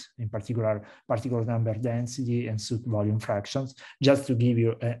soot, in particular particle number density and soot volume fractions, just to give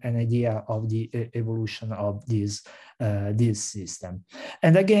you an idea of the evolution of this system.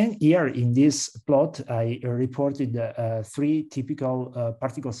 And again, here in this plot, I reported 3 typical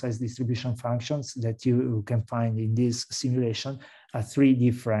particle size distribution functions that you can find in this simulation at 3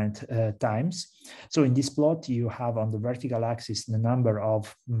 different times. So in this plot, you have on the vertical axis the number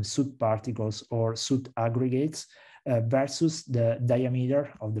of soot particles or soot aggregates versus the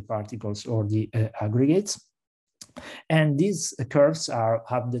diameter of the particles or the aggregates. And these curves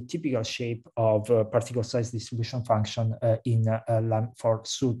have the typical shape of particle size distribution function for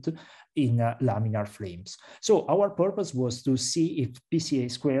soot in laminar flames. So our purpose was to see if PCA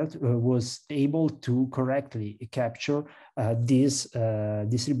squared was able to correctly capture these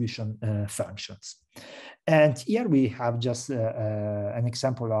distribution functions. And here we have just an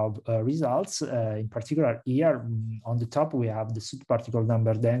example of results. In particular, here on the top, we have the soot particle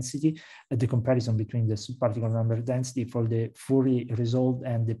number density, the comparison between the soot particle number density for the fully resolved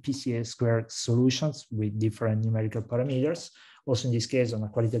and the PCA squared solutions with different numerical parameters. Also, in this case, on a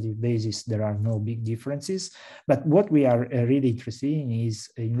qualitative basis, there are no big differences. But what we are really interested in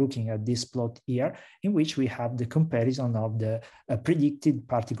is in looking at this plot here, in which we have the comparison of the predicted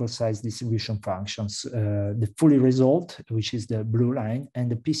particle size distribution functions, the fully resolved, which is the blue line,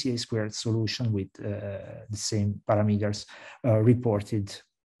 and the PCA squared solution with the same parameters reported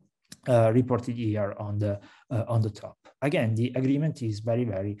here on the top. Again, the agreement is very,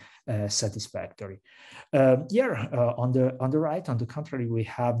 very satisfactory. Here on the right, on the contrary, we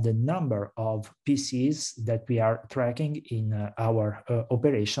have the number of PCs that we are tracking in our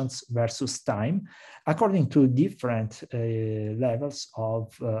operations versus time, according to different levels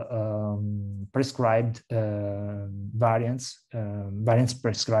of prescribed variance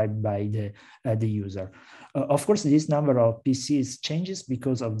prescribed by the user. Of course, this number of PCs changes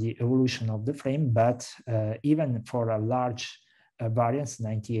because of the evolution of the frame, but even for a large variance,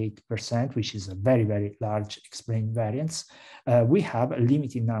 98%, which is a very, very large explained variance, we have a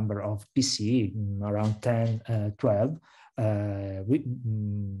limited number of PC, around 10, 12,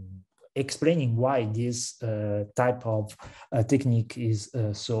 explaining why this type of technique is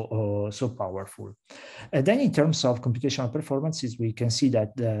so powerful. Then in terms of computational performances, we can see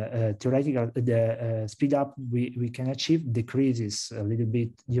that the speed up we can achieve decreases a little bit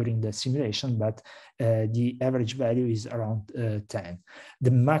during the simulation, but the average value is around 10.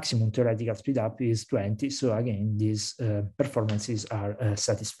 The maximum theoretical speed up is 20. So again, these performances are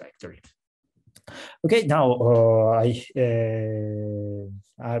satisfactory. Okay, now I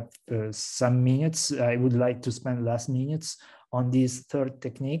have some minutes. I would like to spend last minutes on this third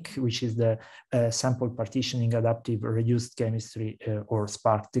technique, which is the sample partitioning adaptive reduced chemistry or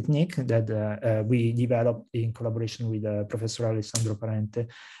SPARC technique that we developed in collaboration with Professor Alessandro Parente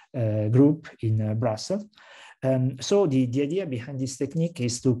group in Brussels. So the idea behind this technique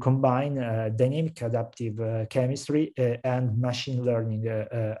is to combine dynamic adaptive chemistry and machine learning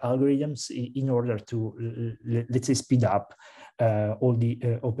algorithms in order to, let's say, speed up all the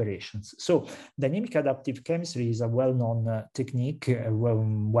operations. So dynamic adaptive chemistry is a well-known technique,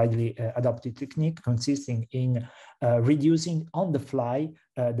 widely adopted technique, consisting in reducing on the fly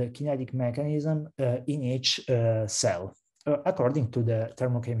the kinetic mechanism in each cell, according to the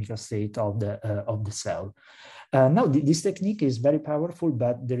thermochemical state of the cell. Now, this technique is very powerful,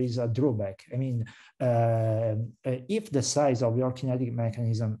 but there is a drawback. I mean, if the size of your kinetic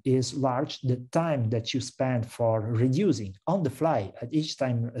mechanism is large, the time that you spend for reducing on the fly at each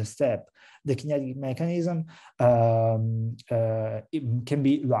time step the kinetic mechanism it can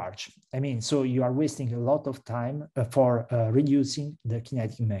be large. I mean, so you are wasting a lot of time for reducing the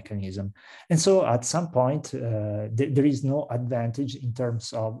kinetic mechanism. And so at some point, there is no advantage in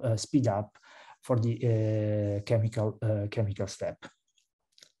terms of speed up for the chemical step.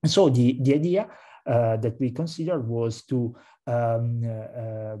 And so the idea that we considered was to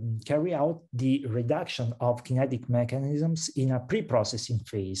carry out the reduction of kinetic mechanisms in a pre-processing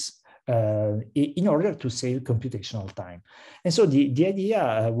phase in order to save computational time. And so the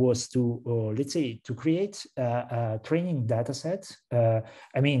idea was to, let's say, to create a training data set.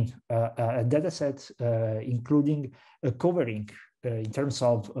 I mean, a data set including covering in terms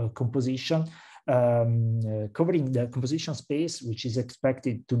of composition, covering the composition space, which is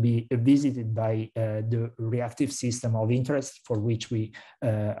expected to be visited by the reactive system of interest, for which we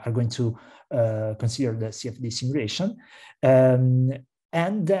are going to consider the CFD simulation.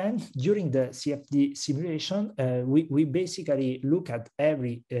 And then during the CFD simulation, we basically look at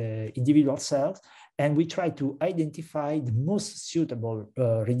every individual cell, and we try to identify the most suitable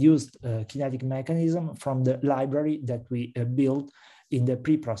reduced kinetic mechanism from the library that we built in the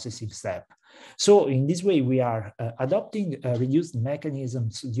pre-processing step. So in this way, we are adopting reduced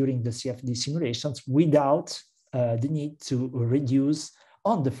mechanisms during the CFD simulations without the need to reduce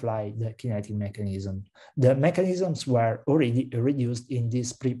on the fly the kinetic mechanism. The mechanisms were already reduced in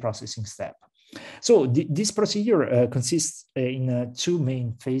this pre-processing step. So this procedure consists in two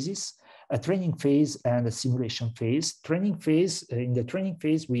main phases: a training phase and a simulation phase. Training phase, in the training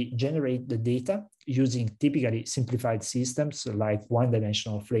phase, we generate the data using typically simplified systems like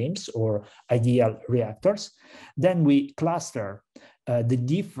one-dimensional flames or ideal reactors. Then we cluster the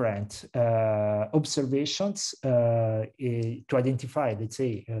different observations to identify, let's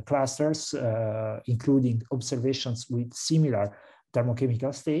say, clusters, including observations with similar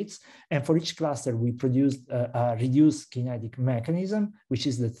thermochemical states. And for each cluster, we produced a reduced kinetic mechanism, which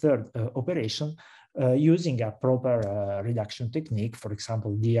is the third operation, using a proper reduction technique, for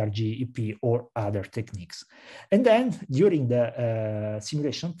example, DRG-EP or other techniques. And then during the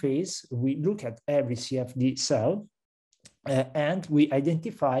simulation phase, we look at every CFD cell and we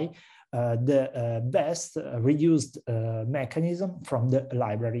identify the best reduced mechanism from the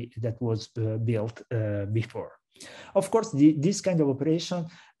library that was built before. Of course, this kind of operation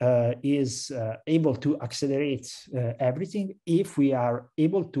is able to accelerate everything if we are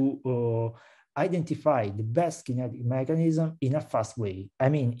able to identify the best kinetic mechanism in a fast way. I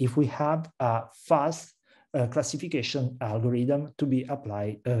mean, if we have a fast classification algorithm to be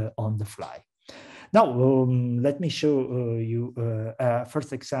applied on the fly. Now, let me show you a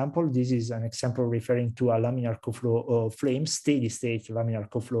first example. This is an example referring to a laminar co-flow flame, steady state laminar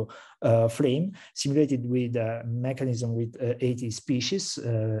co-flow flame, simulated with a mechanism with 80 species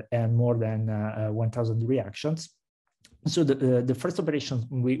and more than 1,000 reactions. So the first operation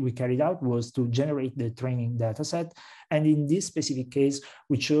we carried out was to generate the training data set And in this specific case,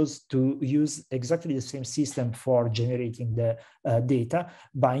 we chose to use exactly the same system for generating the data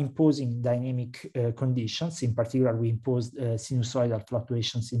by imposing dynamic conditions. In particular, we imposed sinusoidal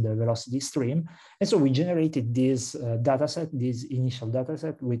fluctuations in the velocity stream. And so we generated this this initial data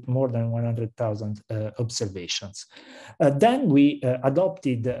set with more than 100,000 observations. Then we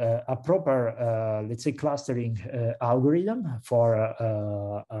adopted a proper, let's say, clustering algorithm for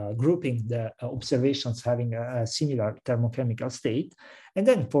grouping the observations having a similar thermochemical state. And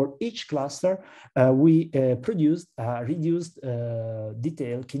then for each cluster, we produced a reduced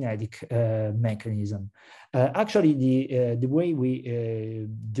detailed kinetic mechanism. Actually, the way we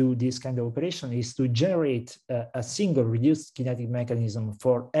do this kind of operation is to generate a single reduced kinetic mechanism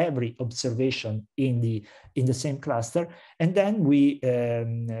for every observation in the same cluster, and then we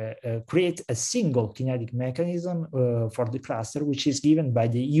create a single kinetic mechanism for the cluster, which is given by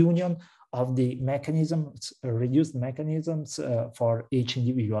the union of the mechanisms, reduced mechanisms for each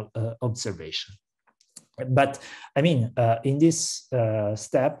individual observation. But I mean, in this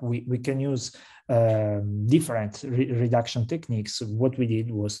step, we can use different reduction techniques. What we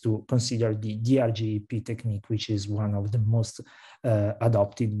did was to consider the DRGEP technique, which is one of the most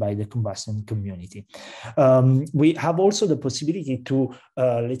adopted by the combustion community. We have also the possibility to,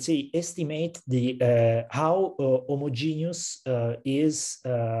 let's say, estimate the how homogeneous is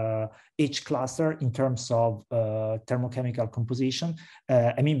each cluster in terms of thermochemical composition.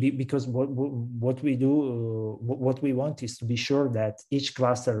 I mean, because what we do, what we want is to be sure that each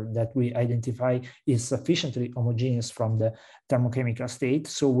cluster that we identify is sufficiently homogeneous from the thermochemical state.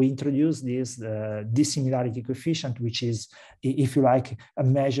 So we introduce this dissimilarity coefficient, which is, if you like, a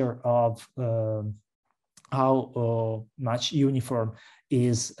measure of how much uniform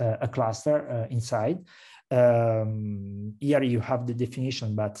is a cluster inside. Here you have the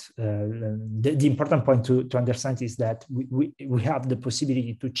definition, but the important point to understand is that we have the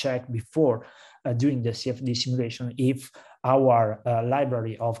possibility to check before doing the CFD simulation if our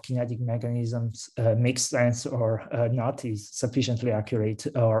library of kinetic mechanisms makes sense or not, is sufficiently accurate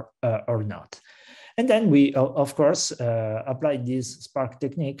or not. And then we, of course, applied this Spark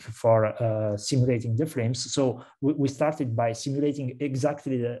technique for simulating the frames. So we started by simulating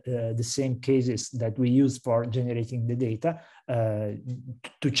exactly the same cases that we used for generating the data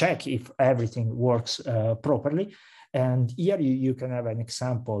to check if everything works properly. And here you can have an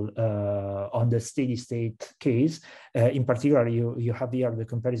example on the steady state case. In particular, you have here the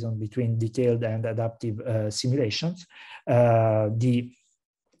comparison between detailed and adaptive simulations. The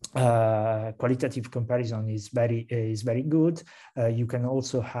qualitative comparison is very good. You can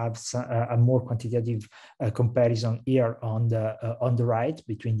also have a more quantitative comparison here on the right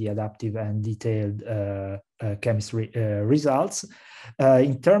between the adaptive and detailed chemistry results.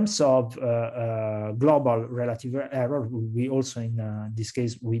 In terms of global relative error, we also, in this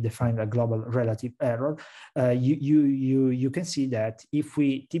case, we define a global relative error. You can see that if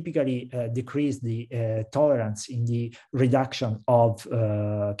we typically decrease the tolerance in the reduction of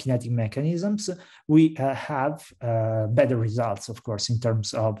kinetic mechanisms, we have better results, of course, in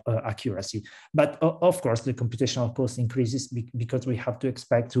terms of accuracy. But of course, the computational cost increases because we have to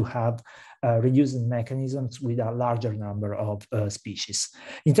expect to have reducing mechanisms with a larger number of species.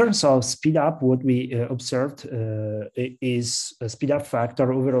 In terms of speed up, what we observed is a speed up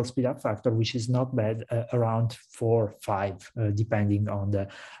factor, overall speed up factor, which is not bad, around 4 or 5, depending on the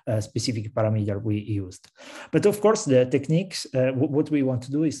specific parameter we used. But of course, the techniques, what we want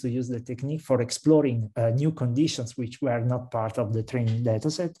to do is to use the technique for exploring new conditions which were not part of the training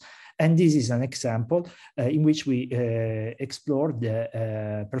dataset. And this is an example in which we explored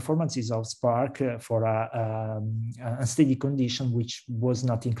the performances of Spark for a unsteady condition which was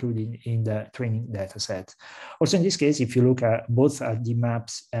not included in the training dataset. Also, in this case, if you look at both at the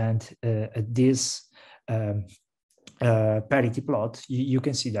maps and at this parity plot, you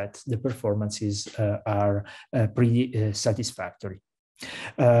can see that the performances are pretty satisfactory.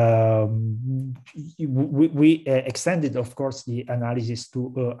 We extended, of course, the analysis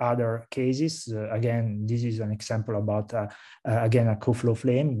to other cases. Again, this is an example about, again, a co-flow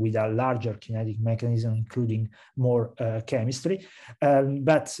flame with a larger kinetic mechanism, including more chemistry.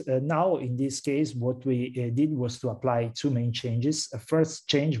 But now, in this case, what we did was to apply 2 main changes. The first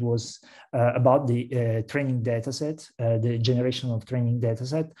change was about the training dataset, the generation of training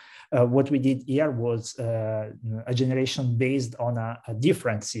dataset. What we did here was a generation based on a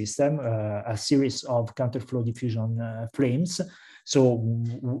different system, a series of counterflow diffusion flames. So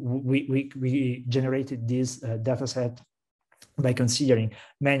we generated this dataset by considering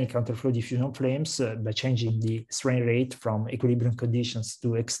many counterflow diffusion flames, by changing the strain rate from equilibrium conditions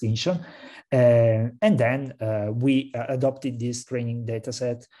to extinction. And then we adopted this training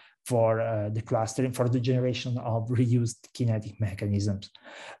dataset for the clustering, for the generation of reduced kinetic mechanisms.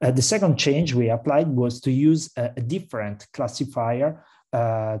 The second change we applied was to use a different classifier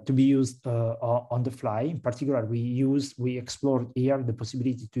to be used on the fly. In particular, we explored here the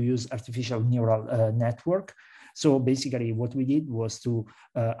possibility to use artificial neural network. So basically what we did was to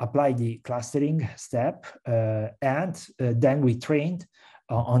apply the clustering step, and then we trained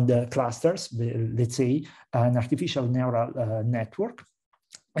on the clusters, let's say, an artificial neural network.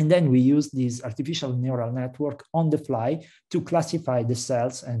 And then we use this artificial neural network on the fly to classify the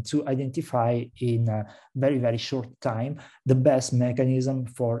cells and to identify in a very, very short time the best mechanism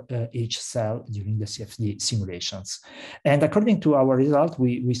for each cell during the CFD simulations. And according to our result,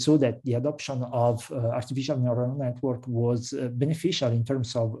 we saw that the adoption of artificial neural network was beneficial in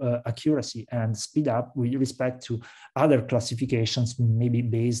terms of accuracy and speed up with respect to other classifications, maybe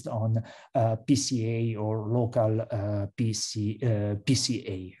based on PCA or local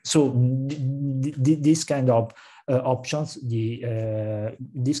PCA. So this kind of options,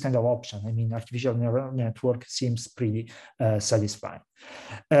 this kind of option, I mean, artificial neural network seems pretty satisfying.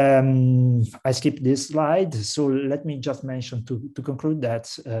 I skipped this slide, so let me just mention to conclude that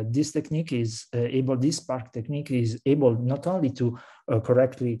this technique is able, this Spark technique is able not only to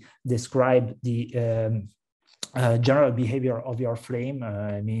correctly describe the general behavior of your flame,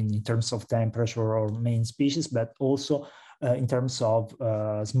 I mean, in terms of temperature or main species, but also in terms of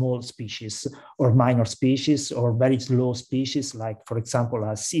small species or minor species or very slow species, like, for example,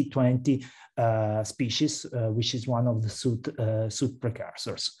 a C20 species, which is one of the soot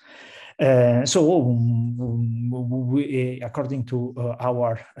precursors. According to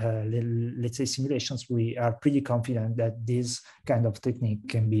our, let's say, simulations, we are pretty confident that this kind of technique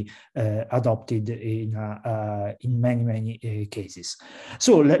can be adopted in many cases.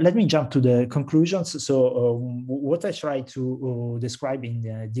 So let me jump to the conclusions. So what I try to describe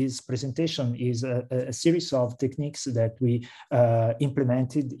in this presentation is a series of techniques that we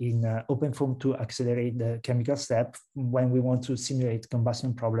implemented in OpenFOAM to accelerate the chemical step when we want to simulate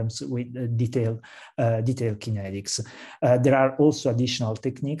combustion problems with detailed kinetics. There are also additional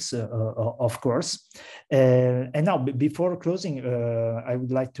techniques, of course. And now, before closing, I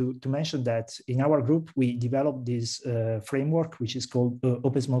would like to mention that in our group, we developed this framework, which is called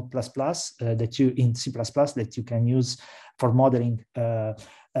OpenSmoke++, that you in C++ that you can use for modeling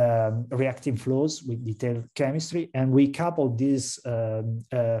reactive flows with detailed chemistry. And we coupled this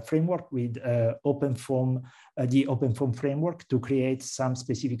framework with OpenFOAM, the OpenFOAM framework, to create some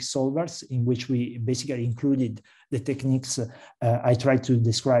specific solvers in which we basically included the techniques I tried to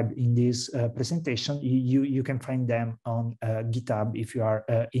describe in this presentation. You can find them on GitHub if you are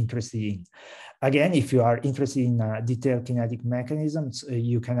interested in. Again, if you are interested in detailed kinetic mechanisms,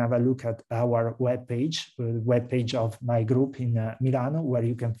 you can have a look at our webpage of my group in Milano, where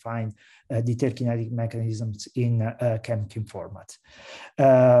you can find detailed kinetic mechanisms in Chemkin format.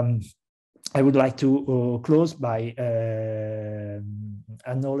 I would like to close by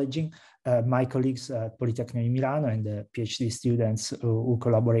acknowledging my colleagues at Politecnico in Milano and the PhD students who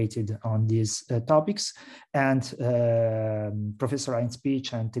collaborated on these topics, and Professor Heinz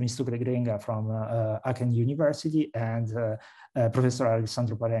Pitsch and Temistokle Grenga from Aachen University, and Professor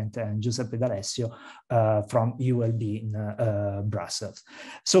Alessandro Parente and Giuseppe D'Alessio from ULB in Brussels.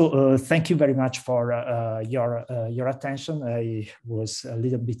 So thank you very much for your attention. I was a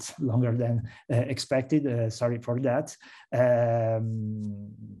little bit longer than expected. Sorry for that.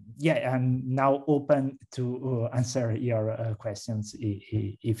 Yeah, I'm now open to answer your questions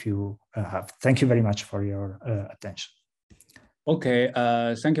if you have. Thank you very much for your attention. Okay,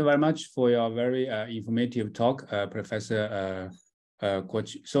 thank you very much for your very informative talk, Professor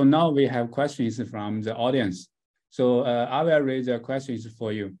Cuoci. So now we have questions from the audience. So I will raise the questions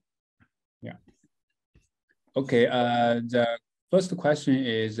for you. Yeah. Okay, the first question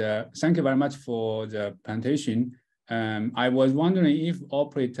is, thank you very much for the presentation. I was wondering if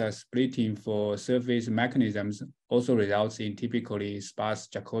operator splitting for surface mechanisms also results in typically sparse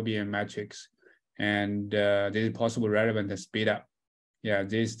Jacobian matrix, and this is possible relevant speed up. Yeah,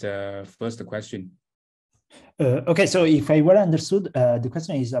 this is the first question. Okay, so if I well understood, the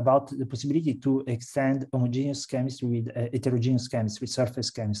question is about the possibility to extend homogeneous chemistry with heterogeneous chemistry, surface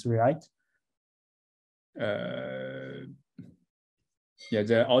chemistry, right? Yeah,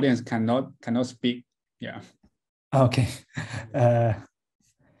 the audience cannot speak. Yeah. Okay.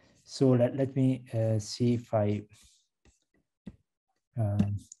 So let me see if I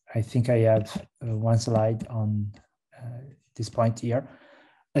think I have one slide on this point here.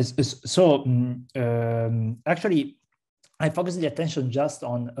 Actually, I focus the attention just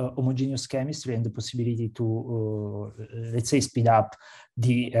on homogeneous chemistry and the possibility to, let's say, speed up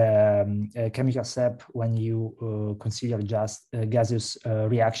the chemical step when you consider just gaseous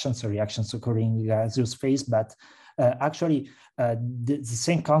reactions or reactions occurring in gaseous phase. But actually, the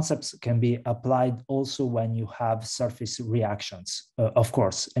same concepts can be applied also when you have surface reactions, of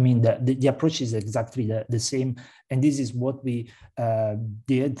course. I mean, the approach is exactly the same. And this is what we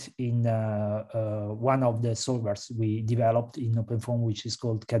did in one of the solvers we developed in OpenFOAM, which is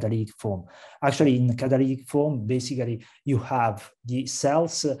called catalytic foam. Actually, in catalytic foam, basically, you have the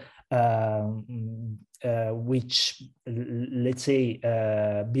cells which, let's say,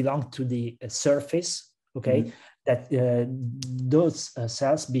 belong to the surface, okay? Mm-hmm. That those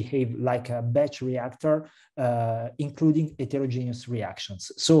cells behave like a batch reactor, including heterogeneous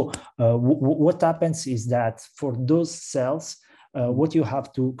reactions. So what happens is that for those cells, what you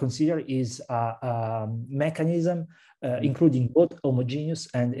have to consider is a mechanism including both homogeneous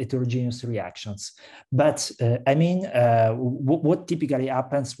and heterogeneous reactions. But I mean, what typically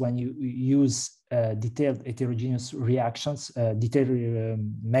happens when you use detailed heterogeneous reactions, detailed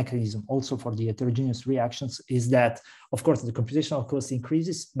mechanism also for the heterogeneous reactions is that, of course, the computational cost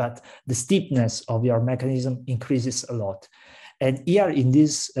increases, but the steepness of your mechanism increases a lot. And here in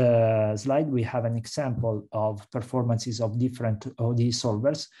this slide, we have an example of performances of different ODE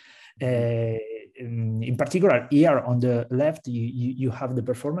solvers. In particular, here on the left, you have the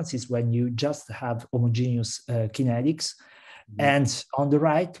performances when you just have homogeneous kinetics. And on the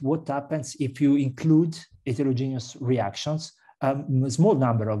right, what happens if you include heterogeneous reactions, a small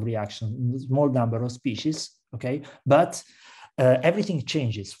number of reactions, small number of species, okay? But everything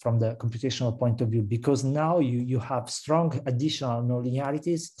changes from the computational point of view, because now you have strong additional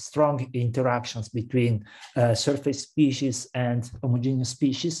nonlinearities, strong interactions between surface species and homogeneous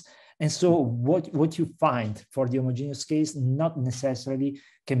species. And so what you find for the homogeneous case not necessarily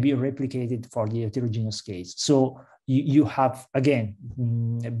can be replicated for the heterogeneous case. So you have, again,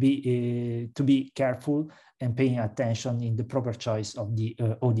 to be careful and paying attention in the proper choice of the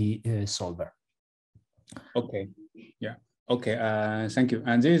ODE solver. Okay, yeah, okay, thank you.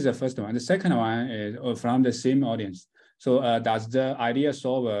 And this is the first one. The second one is from the same audience. So does the ideal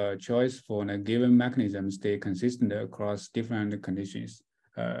solver choice for a given mechanism stay consistent across different conditions?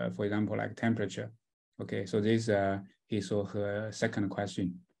 For example, like temperature. Okay, so this is her second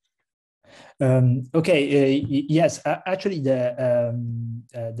question. Okay, yes, actually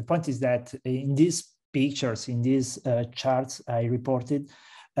the point is that in these pictures, in these charts I reported,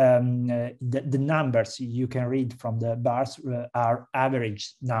 the numbers you can read from the bars are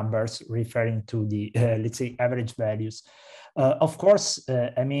average numbers referring to the, let's say, average values. Of course,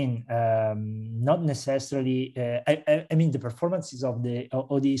 I mean, not necessarily, I mean, the performances of the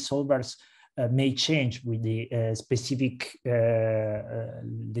ODE solvers may change with the specific,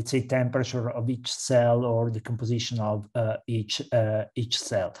 let's say, temperature of each cell or the composition of each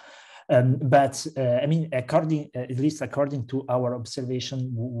cell. But I mean, at least according to our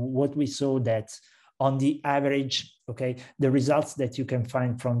observation, what we saw that on the average, okay, the results that you can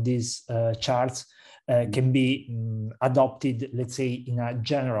find from these charts can be adopted, let's say, in a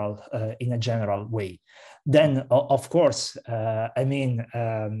general way. Then, of course, I mean,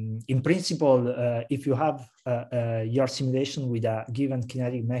 in principle, if you have your simulation with a given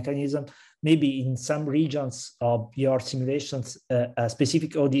kinetic mechanism, maybe in some regions of your simulations, a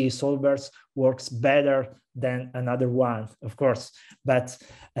specific ODE solvers works better than another one, of course. But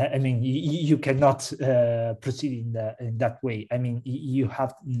I mean, you cannot proceed in that way. I mean, you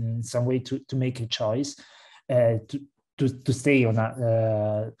have some way to make a choice to stay on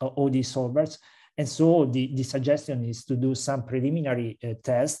ODE solvers. And so the suggestion is to do some preliminary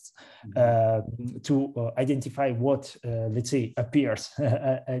tests to identify what, let's say, appears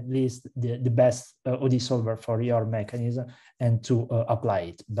at least the best ODE solver for your mechanism and to apply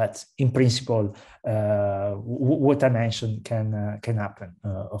it. But in principle, what I mentioned can happen,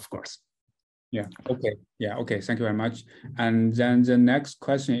 of course. Yeah, okay. Yeah, okay. Thank you very much. And then the next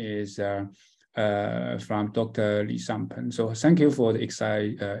question is from Dr. Li Sampen. So thank you for the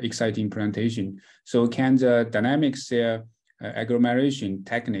exciting presentation. So can the dynamic cell agglomeration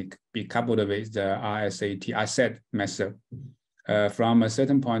technique be coupled with the RSAT method? From a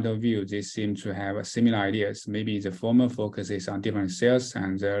certain point of view, they seem to have similar ideas. Maybe the former focuses on different cells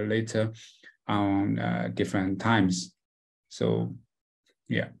and the later on different times. So,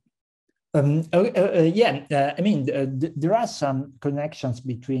 yeah. I mean, there are some connections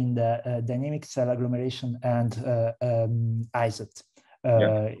between the dynamic cell agglomeration and ISAT.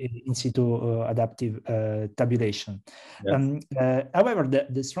 in situ adaptive tabulation. Yes. However,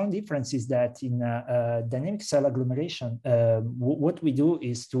 the strong difference is that in dynamic cell agglomeration, what we do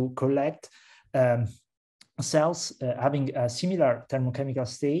is to collect cells having a similar thermochemical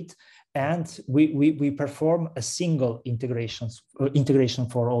state, and we perform a single integration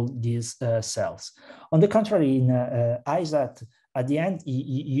for all these cells. On the contrary, in ISAT, at the end,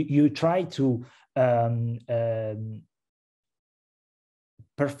 you try to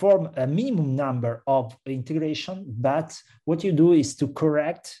perform a minimum number of integration, but what you do is to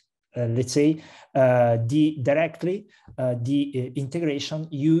correct, let's say, directly the integration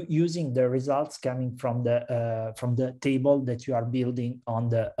using the results coming from the table that you are building on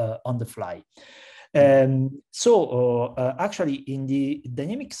the fly. Actually, in the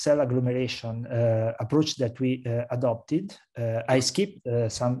dynamic cell agglomeration approach that we adopted, I skipped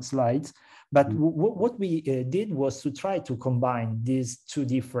some slides, but what we did was to try to combine these two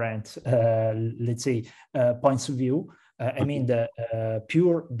different, let's say, points of view. I mean, the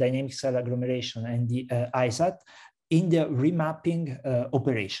pure dynamic cell agglomeration and the ISAT in the remapping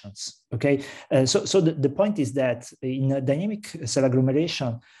operations, okay? So the point is that in dynamic cell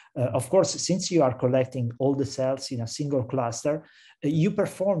agglomeration, of course, since you are collecting all the cells in a single cluster, you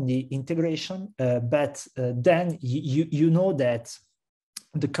perform the integration, but then you know that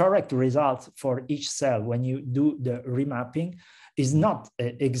the correct result for each cell when you do the remapping is not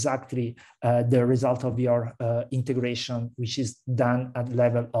exactly the result of your integration, which is done at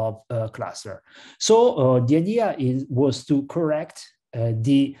level of cluster. So the idea was to correct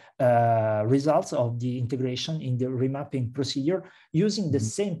the results of the integration in the remapping procedure using the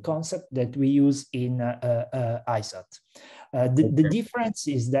same concept that we use in ISAT. The difference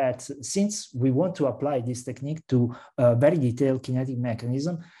is that since we want to apply this technique to very detailed kinetic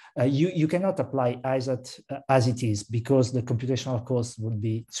mechanism, you cannot apply ISAT as it is because the computational cost would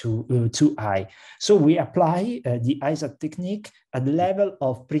be too high. So we apply the ISAT technique at the level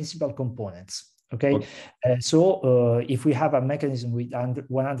of principal components. Okay, so if we have a mechanism with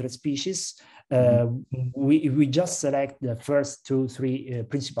 100 species, we just select the first 2-3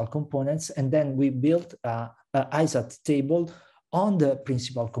 principal components, and then we build a ISAT table on the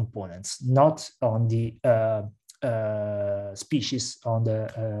principal components, not on the species, on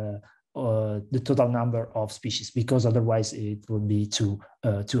the total number of species, because otherwise it would be too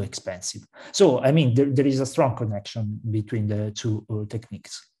expensive. So, I mean, there is a strong connection between the two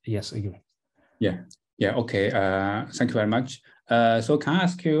techniques. Yes, I agree. Yeah, okay. Thank you very much. So can I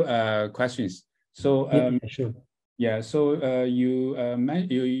ask you questions? So sure. Yeah, so you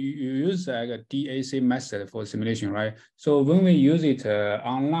use like a DAC method for simulation, right? So when we use it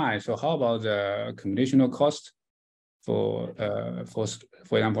online, so how about the computational cost for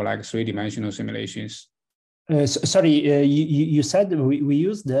example, like 3-dimensional simulations? Sorry, you said we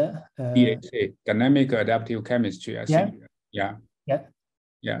use the DAC, dynamic adaptive chemistry. I think.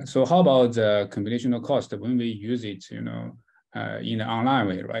 Yeah. So how about the computational cost when we use it, in an online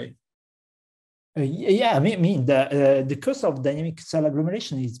way, right? Yeah, I mean the cost of dynamic cell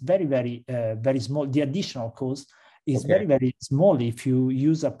agglomeration is very small. The additional cost is very small if you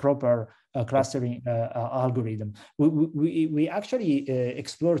use a proper clustering algorithm. We actually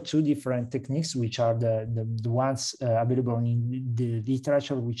explore two different techniques, which are the ones available in the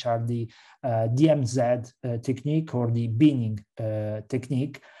literature, which are the DMZ technique or the binning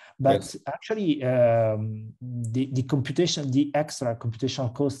technique. But actually, the extra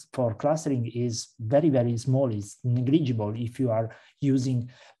computational cost for clustering is very small. It's negligible if you are using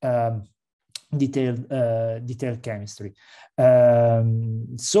detailed chemistry.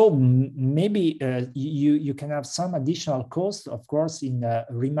 So maybe you can have some additional cost, of course, in the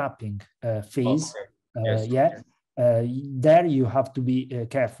remapping phase. There you have to be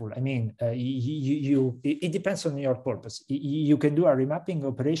careful. I mean, it depends on your purpose. You can do a remapping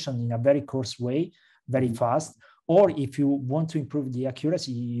operation in a very coarse way, very fast, or if you want to improve the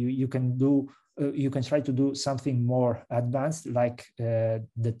accuracy, you can try to do something more advanced, like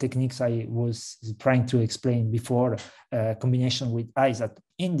the techniques I was trying to explain before, combination with ISAT.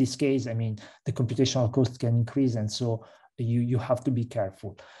 In this case, I mean, the computational cost can increase, and so you have to be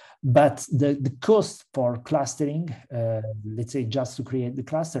careful. But the cost for clustering, let's say just to create the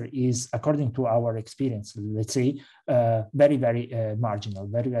cluster, is, according to our experience, let's say, very marginal,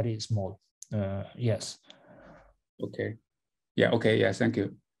 very small. Yes. Okay. Yeah, thank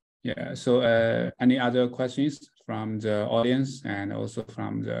you. Yeah, so any other questions from the audience and also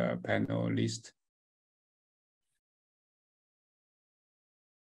from the panelist?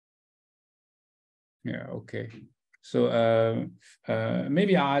 Yeah, okay. So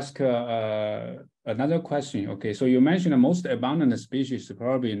maybe I'll ask another question. Okay, so you mentioned the most abundant species,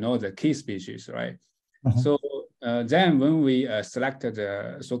 probably know the key species, right? Mm-hmm. So then when we selected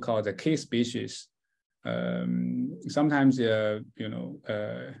the so-called the key species, sometimes you know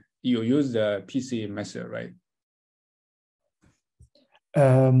you use the PC method, right?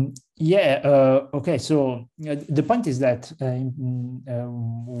 Okay, so the point is that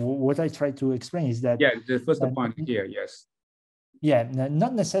what I try to explain is that the first point here, yes. Yeah,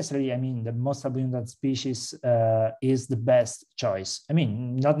 not necessarily. I mean, the most abundant species is the best choice. I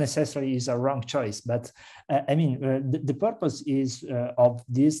mean, not necessarily is a wrong choice, but I mean, the purpose is of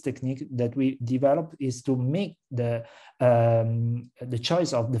this technique that we develop is to make the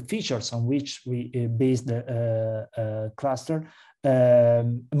choice of the features on which we base the cluster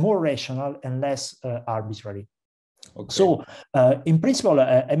more rational and less arbitrary. Okay. So in principle,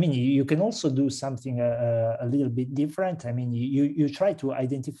 I mean, you can also do something a little bit different. I mean, you try to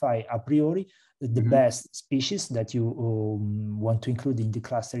identify a priori the best species that you want to include in the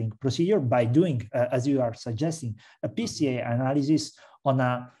clustering procedure by doing, as you are suggesting, a PCA analysis on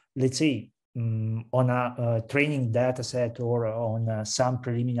a, let's say, on a training data set or on some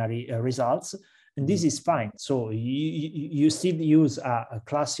preliminary results. And this is fine. So you still use a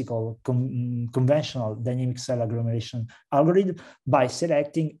classical conventional dynamic cell agglomeration algorithm by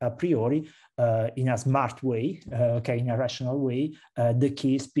selecting a priori in a smart way, okay, in a rational way, the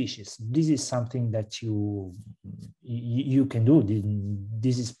key species. This is something that you can do.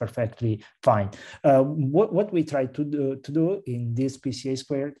 This is perfectly fine. What we try to do in this PCA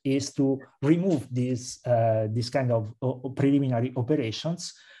squared is to remove this kind of preliminary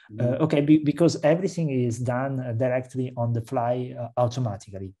operations. Okay, because everything is done directly on the fly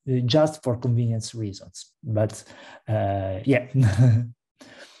automatically, just for convenience reasons. But yeah.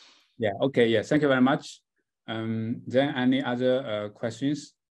 Yeah, okay, yeah, thank you very much. Then any other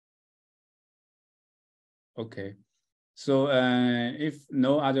questions? Okay, so if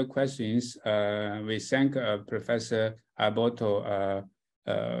no other questions, we thank Professor Alberto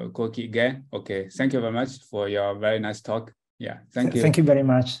Cuoci again. Okay, thank you very much for your very nice talk. Yeah, thank you. Thank you very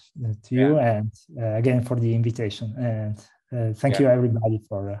much to you, and again for the invitation. And thank you everybody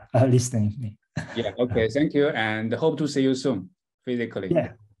for listening to me. Yeah, okay, thank you, and hope to see you soon physically.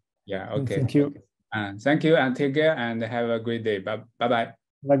 Yeah. Yeah, okay. Thank you. Okay. Thank you, and take care, and have a great day. Bye-bye. Have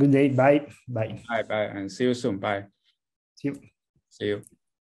a good day. Bye. Bye. Bye, and see you soon. Bye. See you. See you.